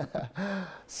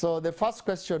 So the first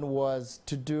question was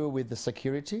to do with the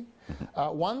security.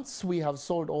 Once we have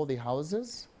sold all the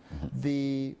houses,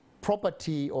 the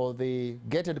property or the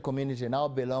gated community now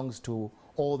belongs to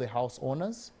all the house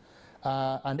owners,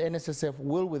 and NSSF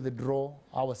will withdraw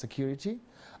our security,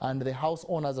 and the House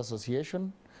Owners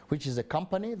Association, which is a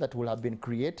company that will have been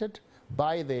created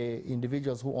by the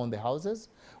individuals who own the houses,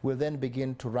 will then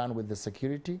begin to run with the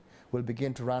security, will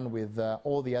begin to run with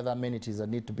all the other amenities that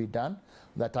need to be done,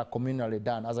 that are communally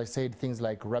done. As I said, things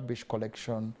like rubbish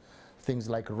collection, things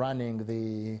like running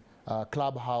the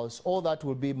clubhouse, all that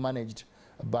will be managed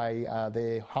by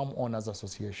the Homeowners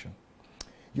Association.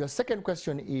 Your second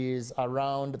question is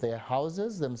around the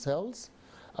houses themselves.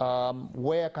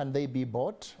 Where can they be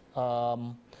bought?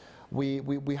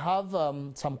 We have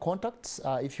some contacts.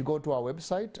 If you go to our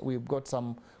website, we've got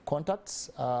some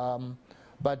contacts.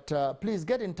 But please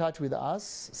get in touch with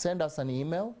us. Send us an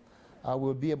email.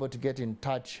 We'll be able to get in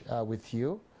touch with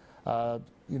you. Go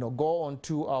on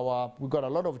to our, we've got a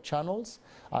lot of channels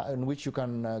in which you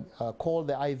can call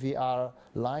the IVR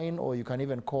line, or you can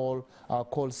even call our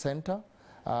call center.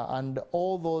 And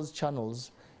all those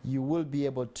channels, you will be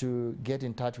able to get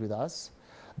in touch with us.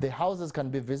 The houses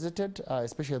can be visited,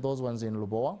 especially those ones in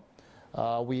Lubowa.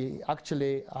 We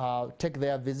actually take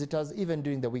their visitors even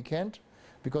during the weekend,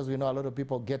 because we know a lot of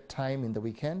people get time in the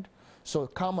weekend. So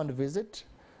come and visit.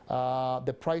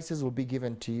 The prices will be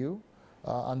given to you,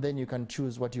 and then you can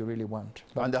choose what you really want.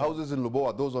 But and the houses in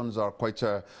Lubowa, those ones are quite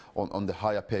on the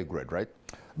higher pay grade, right?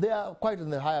 They are quite on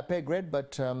the higher pay grade,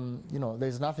 but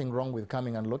there's nothing wrong with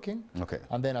coming and looking,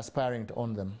 and then aspiring to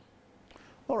own them.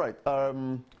 All right.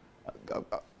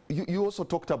 you also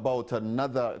talked about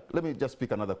another, let me just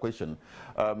pick another question.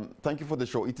 Thank you for the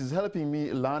show. It is helping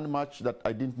me learn much that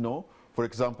I didn't know, for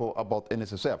example, about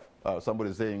NSSF.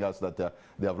 Somebody is saying us that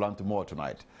they have learned more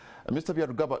tonight. Mr.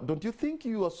 Byarugaba, don't you think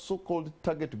your so-called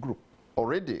target group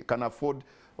already can afford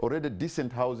already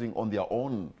decent housing on their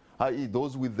own, i.e.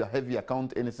 those with the heavy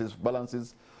account NSSF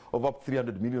balances of up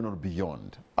 300 million or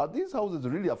beyond? Are these houses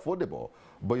really affordable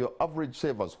by your average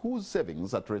savers whose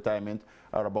savings at retirement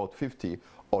are about 50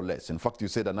 or less? In fact, you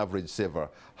said an average saver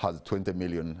has 20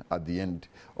 million at the end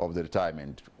of the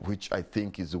retirement, which I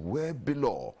think is way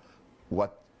below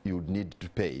what you'd need to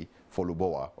pay for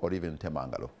Lubowa or even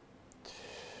Temangalo.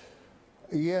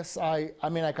 Yes, I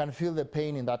mean, I can feel the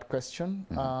pain in that question.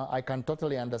 I can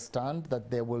totally understand that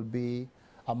there will be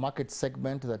a market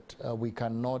segment that we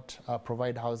cannot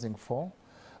provide housing for.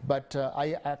 But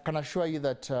I can assure you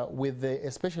that with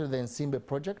especially the Nsimbe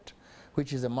project,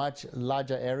 which is a much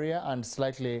larger area and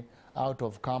slightly out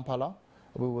of Kampala,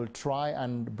 we will try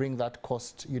and bring that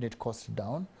unit cost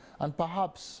down, and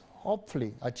perhaps,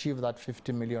 hopefully, achieve that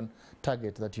 50 million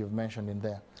target that you've mentioned in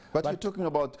there. But you're talking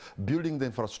about building the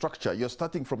infrastructure. You're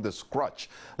starting from the scratch.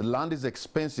 Land is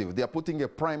expensive. They are putting a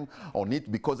prime on it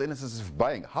because NSSF is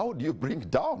buying. How do you bring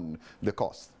down the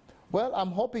cost? Well,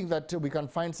 I'm hoping that we can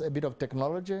find a bit of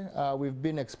technology. We've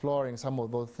been exploring some of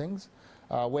those things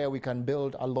where we can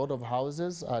build a lot of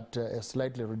houses at a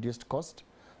slightly reduced cost.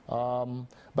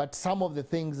 But some of the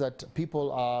things that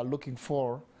people are looking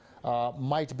for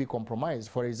might be compromised.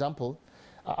 For example,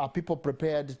 are people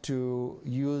prepared to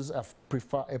use a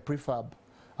prefab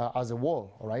as a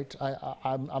wall, right?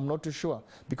 I'm not too sure,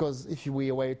 because if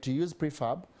we were to use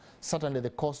prefab, certainly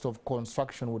the cost of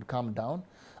construction would come down,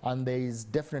 and there is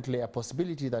definitely a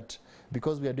possibility that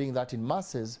because we are doing that in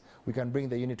masses, we can bring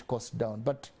the unit cost down.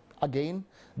 But again,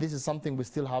 this is something we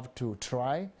still have to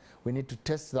try. We need to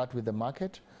test that with the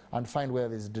market and find where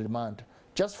there is demand.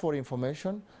 Just for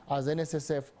information, as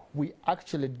NSSF, we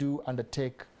actually do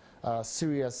undertake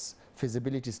serious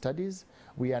feasibility studies.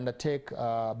 We undertake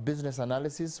business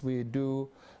analysis. We do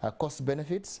cost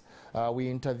benefits. We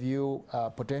interview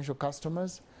potential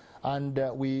customers, and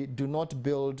we do not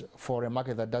build for a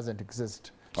market that doesn't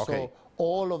exist. Okay. So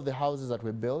all of the houses that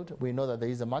we build, we know that there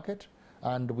is a market,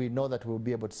 and we know that we'll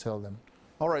be able to sell them.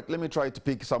 All right, let me try to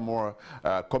pick some more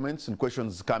comments and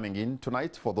questions coming in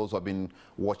tonight for those who have been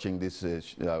watching this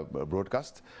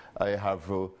broadcast. I have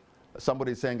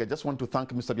somebody saying, I just want to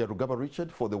thank Mr. Byarugaba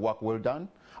Richard for the work well done.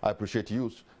 I appreciate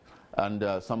you. And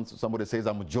somebody says,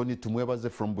 I'm Johnny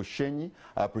Tumwebaze from Bushenyi.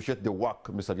 I appreciate the work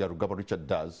Mr. Byarugaba Richard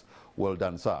does. Well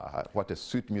done, sir. What a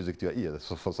sweet music to your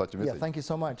ears for such a message. Yeah, thank you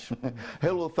so much.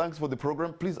 Hello, thanks for the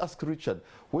program. Please ask Richard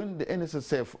when the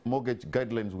NSSF mortgage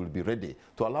guidelines will be ready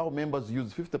to allow members to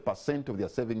use 50% of their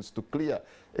savings to clear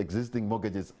existing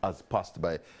mortgages as passed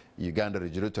by Uganda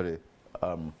Regulatory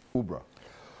UBRA.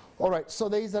 All right, so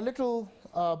there is a little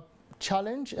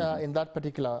challenge in that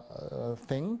particular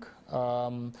thing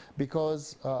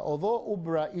because although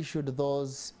UBRA issued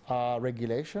those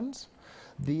regulations,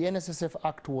 the NSSF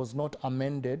Act was not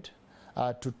amended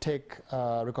to take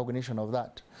recognition of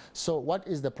that. So what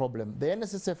is the problem? The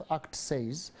NSSF Act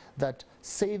says that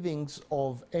savings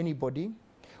of anybody,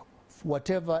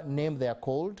 whatever name they are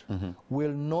called,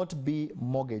 will not be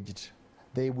mortgaged.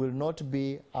 They will not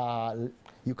be,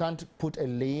 you can't put a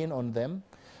lien on them.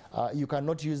 You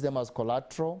cannot use them as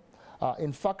collateral.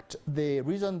 In fact, the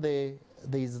reason there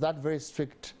is that very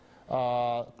strict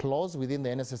clause within the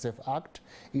NSSF Act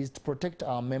is to protect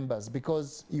our members,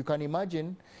 because you can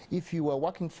imagine if you were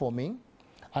working for me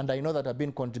and I know that I've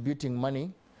been contributing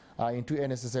money into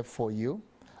NSSF for you,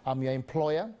 I'm your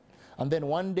employer, and then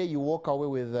one day you walk away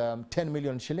with 10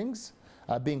 million shillings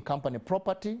being company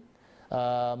property,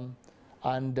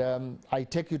 and I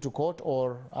take you to court,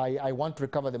 or I want to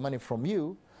recover the money from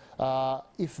you.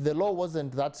 If the law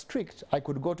wasn't that strict, I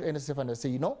could go to NSSF and I say,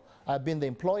 you know, I've been the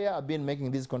employer, I've been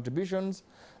making these contributions,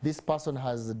 this person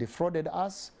has defrauded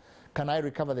us, can I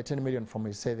recover the 10 million from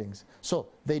his savings? So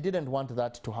they didn't want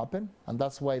that to happen, and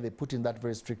that's why they put in that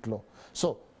very strict law.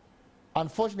 So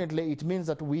unfortunately, it means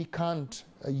that we can't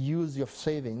use your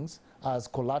savings as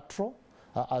collateral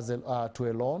to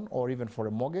a loan or even for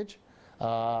a mortgage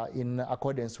in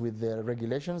accordance with the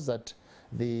regulations that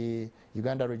the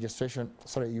Uganda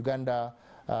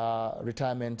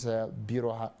Retirement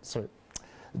Bureau,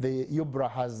 the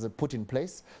UBRA has put in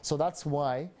place. So that's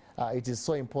why it is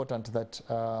so important that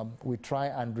we try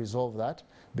and resolve that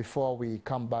before we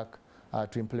come back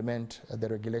to implement the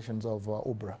regulations of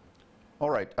UBRA. All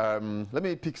right, let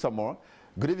me pick some more.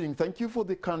 Good evening. Thank you for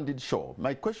the candid show.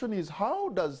 My question is, how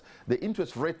does the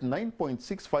interest rate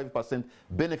 9.65%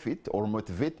 benefit or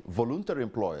motivate voluntary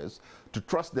employers to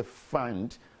trust the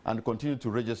fund and continue to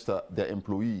register their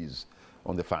employees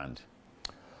on the fund?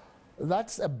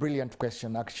 That's a brilliant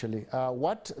question, actually.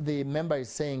 What the member is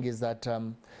saying is that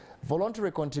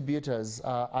voluntary contributors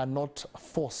are not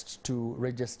forced to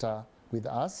register with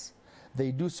us.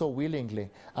 They do so willingly.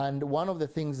 And one of the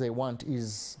things they want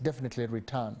is definitely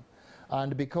return.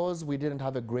 And because we didn't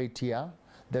have a great year,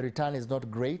 the return is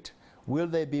not great, will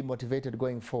they be motivated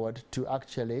going forward to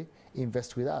actually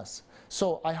invest with us?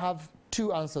 So I have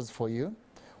two answers for you.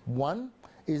 One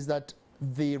is that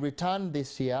the return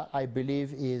this year, I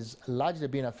believe, is largely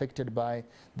being affected by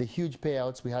the huge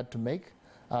payouts we had to make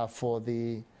for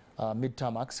the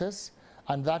midterm access.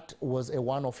 And that was a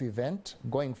one-off event.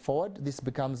 Going forward, this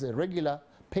becomes a regular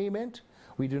payment.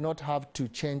 We do not have to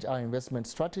change our investment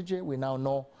strategy. We now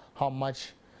know how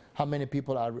many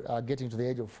people are getting to the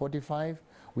age of 45.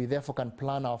 We therefore can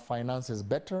plan our finances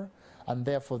better, and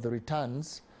therefore the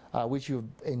returns which you've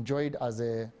enjoyed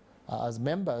as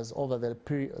members over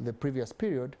the previous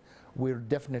period will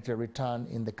definitely return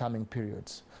in the coming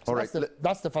periods. So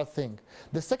that's the first thing.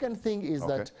 The second thing is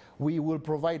that we will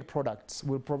provide products.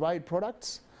 We'll provide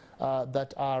products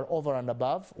that are over and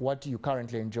above what you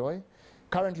currently enjoy.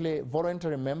 Currently,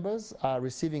 voluntary members are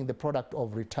receiving the product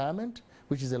of retirement,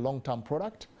 which is a long-term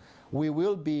product. We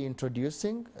will be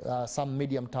introducing some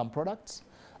medium-term products.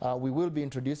 We will be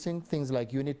introducing things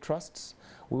like unit trusts.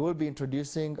 We will be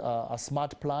introducing a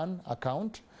smart plan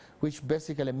account, which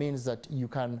basically means that you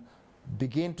can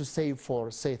begin to save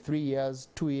for, say, 3 years,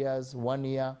 2 years, 1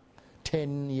 year,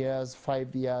 10 years,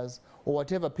 5 years, or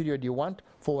whatever period you want,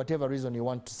 for whatever reason you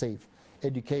want to save.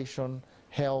 Education,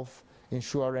 health,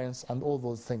 insurance, and all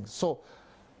those things. So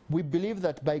we believe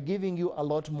that by giving you a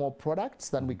lot more products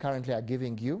than we currently are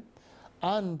giving you,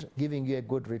 and giving you a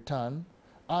good return,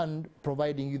 and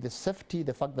providing you the safety,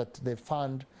 the fact that the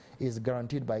fund is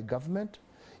guaranteed by government,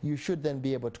 you should then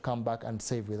be able to come back and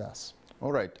save with us.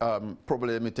 All right.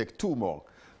 Probably let me take two more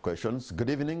questions. Good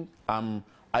evening. I'm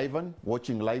Ivan,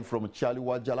 watching live from Charlie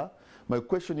Wajala. My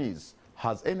question is,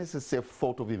 has NSSF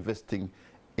thought of investing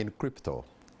in crypto?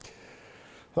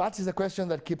 That is a question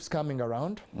that keeps coming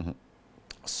around.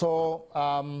 So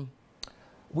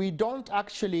we don't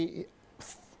actually,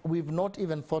 we've not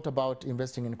even thought about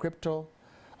investing in crypto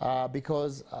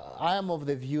because I am of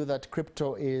the view that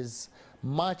crypto is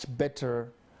much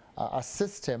better a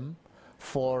system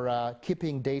for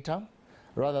keeping data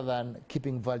rather than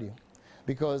keeping value.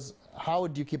 Because how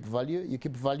do you keep value? You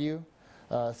keep value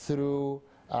through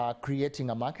creating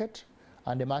a market,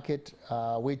 and a market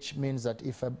which means that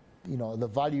if the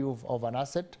value of an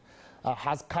asset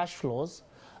has cash flows,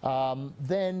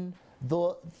 then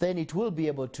it will be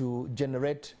able to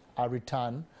generate a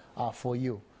return for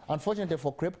you. Unfortunately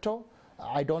for crypto,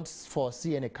 I don't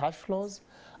foresee any cash flows.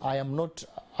 I am not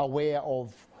aware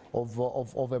of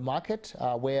a market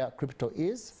where crypto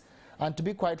is, and to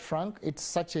be quite frank, it's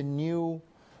such a new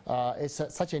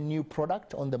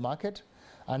product on the market,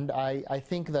 and I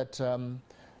think that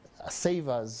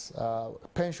savers,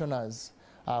 pensioners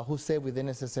who save with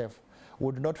NSSF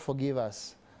would not forgive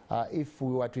us if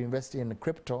we were to invest in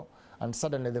crypto and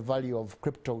suddenly the value of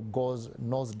crypto goes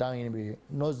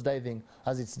nosediving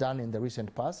as it's done in the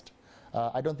recent past.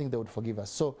 I don't think they would forgive us.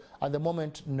 So at the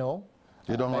moment, no.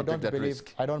 You don't want to take that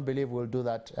risk? I don't believe we'll do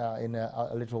that in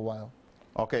a little while.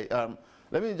 Okay,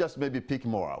 let me just maybe pick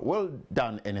more. Well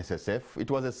done, NSSF. It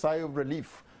was a sigh of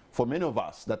relief for many of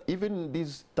us that even in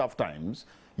these tough times,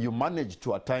 you managed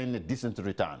to attain a decent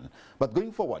return. But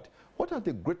going forward, what are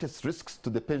the greatest risks to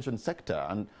the pension sector,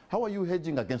 and how are you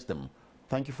hedging against them?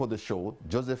 Thank you for the show.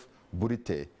 Joseph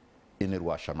Burite in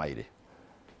Shamaire.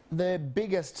 The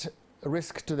biggest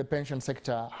risk to the pension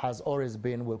sector has always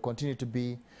been, will continue to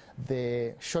be,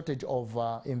 the shortage of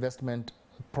investment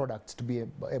products to be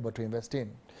able to invest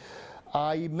in.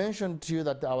 I mentioned to you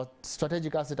that our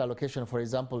strategic asset allocation, for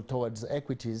example, towards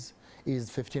equities is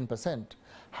 15%.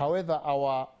 However,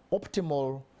 our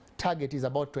optimal target is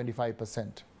about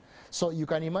 25%. So you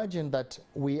can imagine that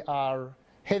we are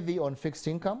heavy on fixed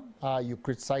income. You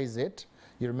criticize it.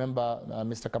 You remember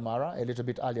Mr. Kamara a little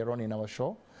bit earlier on in our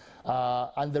show.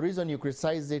 And the reason you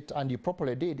criticize it, and you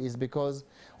properly did, is because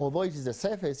although it is the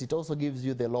safest, it also gives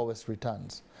you the lowest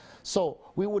returns. So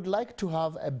we would like to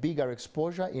have a bigger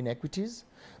exposure in equities,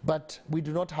 but we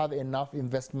do not have enough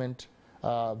investment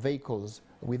vehicles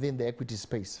within the equity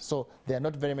space. So there are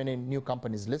not very many new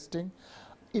companies listing.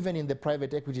 Even in the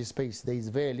private equity space, there is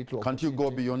very little. Can't you go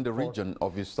beyond the region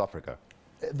of East Africa?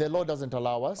 The law doesn't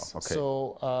allow us, Okay.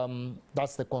 so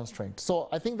that's the constraint. So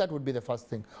I think that would be the first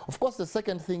thing. Of course, the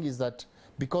second thing is that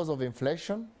because of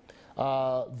inflation,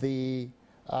 the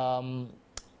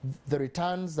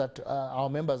returns that our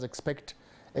members expect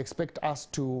us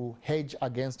to hedge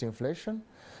against inflation.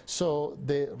 So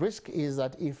the risk is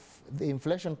that if the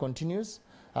inflation continues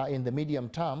in the medium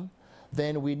term,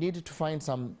 then we need to find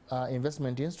some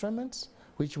investment instruments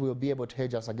which will be able to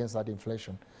hedge us against that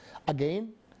inflation.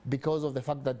 Again, because of the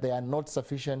fact that there are not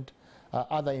sufficient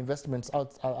other investments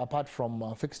apart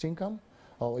from fixed income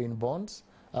or in bonds,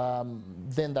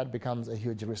 then that becomes a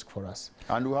huge risk for us.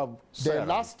 And we have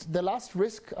the last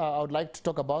risk I would like to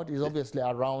talk about is obviously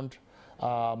around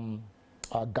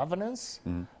governance.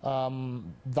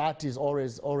 That is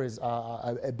always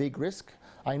a big risk.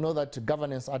 I know that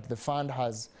governance at the fund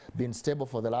has been stable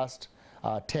for the last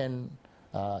 10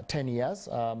 years.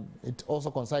 It also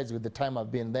coincides with the time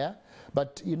I've been there.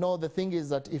 But you know, the thing is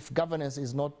that if governance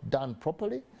is not done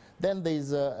properly, then there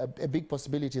is a big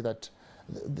possibility that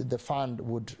the fund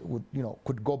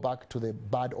could go back to the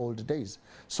bad old days.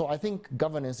 So I think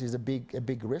governance is a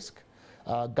big risk.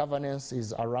 Governance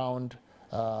is around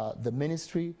the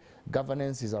ministry,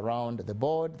 governance is around the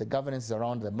board, the governance is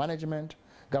around the management,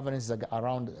 governance is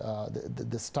around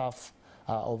the staff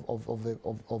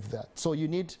of that. So you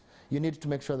need to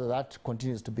make sure that that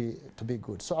continues to be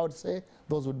good. So I would say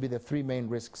those would be the three main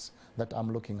risks that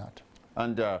I'm looking at.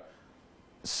 And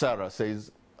Sarah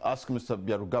says, ask Mr.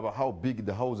 Byarugaba how big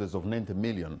the houses of 90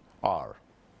 million are.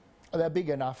 They're big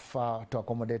enough to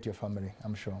accommodate your family,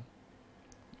 I'm sure.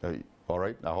 All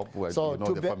right, I hope you so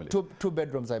know the family. Two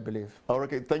bedrooms, I believe. All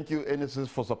right, okay. Thank you, NSS,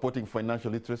 for supporting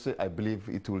financial literacy. I believe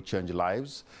it will change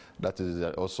lives. That is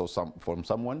also from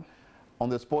someone. On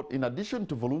the spot, in addition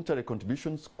to voluntary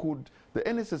contributions, could the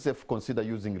NSSF consider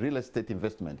using real estate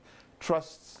investment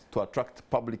trusts to attract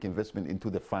public investment into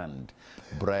the fund?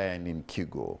 Brian in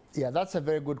Kigo. Yeah, that's a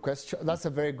very good question. That's a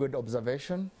very good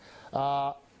observation.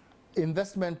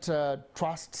 Investment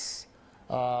trusts,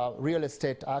 real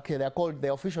estate, okay, they're called,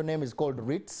 the official name is called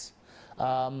REITs.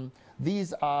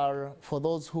 These are, for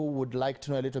those who would like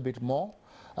to know a little bit more,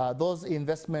 those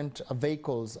investment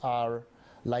vehicles are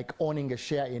like owning a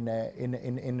share in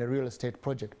a real estate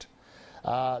project.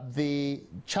 The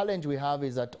challenge we have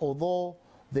is that although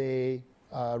the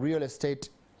real estate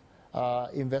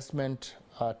investment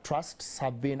trusts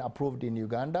have been approved in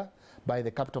Uganda by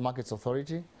the Capital Markets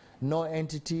Authority, no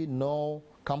entity, no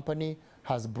company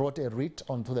has brought a REIT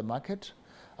onto the market.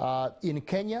 In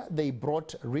Kenya, they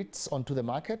brought REITs onto the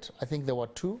market. I think there were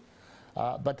two,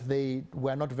 but they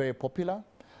were not very popular.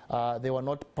 They were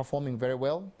not performing very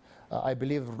well. I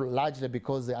believe largely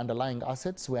because the underlying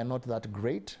assets were not that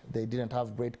great. They didn't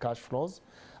have great cash flows,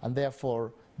 and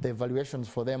therefore the valuations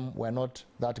for them were not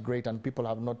that great, and people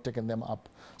have not taken them up.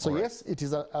 So right. Yes, it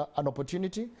is an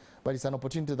opportunity, but it's an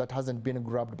opportunity that hasn't been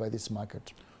grabbed by this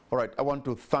market. All right, I want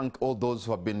to thank all those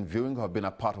who have been viewing, who have been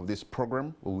a part of this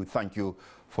program. We thank you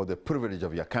for the privilege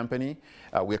of your company.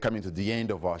 We are coming to the end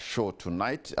of our show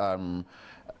tonight. Mr.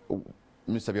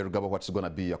 Byarugaba, what's going to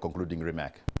be your concluding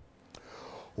remark?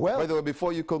 Well, by the way,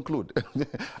 before you conclude,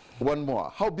 one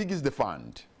more. How big is the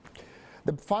fund?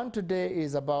 The fund today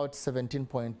is about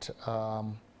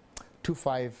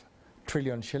 17.25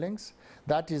 trillion shillings.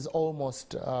 That is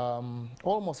almost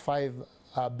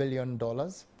 $5 billion.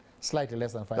 Slightly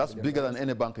less than $5 billion. That's bigger than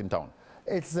any bank in town.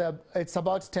 It's about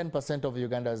 10% of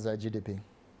Uganda's GDP.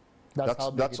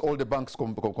 That's all the banks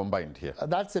combined here.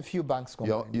 That's a few banks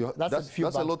combined. That's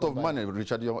a lot of money,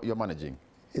 Richard, you're managing.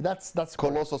 That's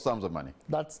colossal sums of money.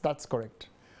 That's correct.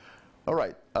 All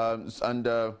right, by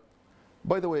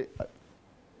the way,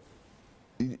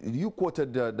 you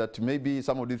quoted that maybe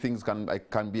some of these things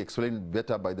can be explained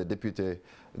better by the Deputy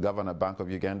Governor, Bank of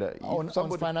Uganda. On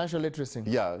financial literacy.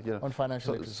 Yeah. On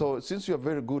financial literacy. So since you're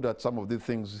very good at some of these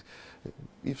things,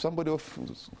 if somebody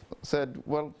said,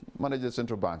 well, manage the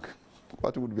central bank,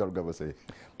 what would Byarugaba say?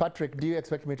 Patrick, do you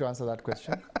expect me to answer that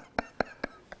question?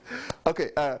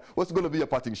 Okay, what's going to be your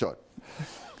parting shot?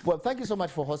 Well, thank you so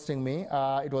much for hosting me.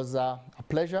 It was a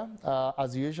pleasure,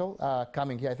 as usual,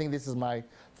 coming here. I think this is my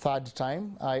third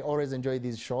time. I always enjoy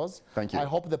these shows. Thank you. I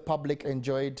hope the public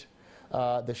enjoyed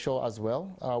the show as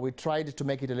well. We tried to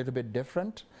make it a little bit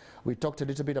different. We talked a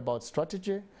little bit about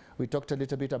strategy. We talked a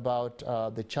little bit about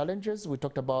the challenges. We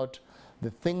talked about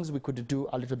the things we could do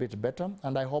a little bit better.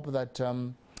 And I hope that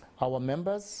our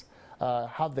members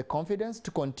have the confidence to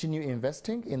continue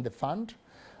investing in the fund,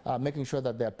 making sure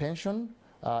that their pension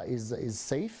is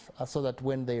safe, so that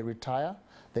when they retire,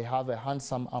 they have a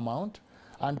handsome amount.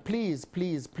 And please,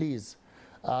 please, please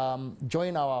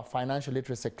join our financial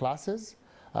literacy classes.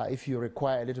 if you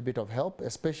require a little bit of help,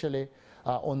 especially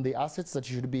on the assets that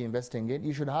you should be investing in.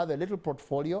 You should have a little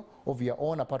portfolio of your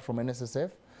own apart from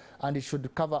NSSF, and it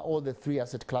should cover all the 3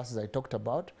 asset classes I talked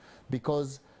about,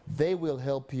 because they will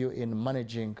help you in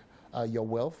managing your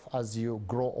wealth as you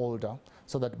grow older,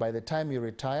 so that by the time you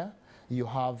retire, you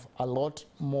have a lot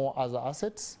more other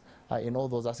assets in all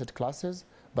those asset classes,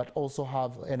 but also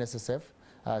have NSSF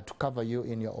to cover you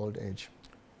in your old age.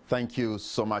 Thank you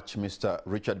so much, Mr.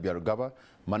 Richard Byarugaba,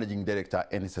 Managing Director,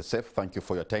 NSSF. Thank you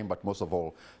for your time, but most of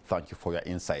all, thank you for your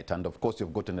insight. And of course,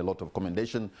 you've gotten a lot of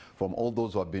commendation from all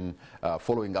those who have been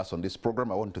following us on this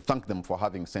program. I want to thank them for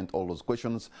having sent all those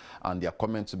questions and their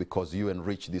comments, because you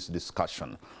enrich this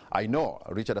discussion. I know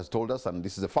Richard has told us, and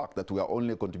this is a fact, that we are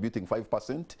only contributing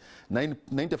 5%.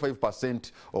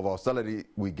 95% of our salary,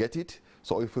 we get it.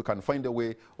 So if we can find a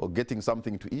way of getting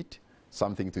something to eat,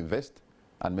 something to invest,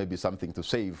 and maybe something to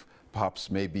save,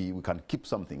 perhaps maybe we can keep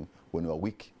something when we are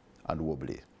weak and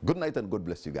wobbly. Good night and God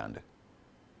bless Uganda.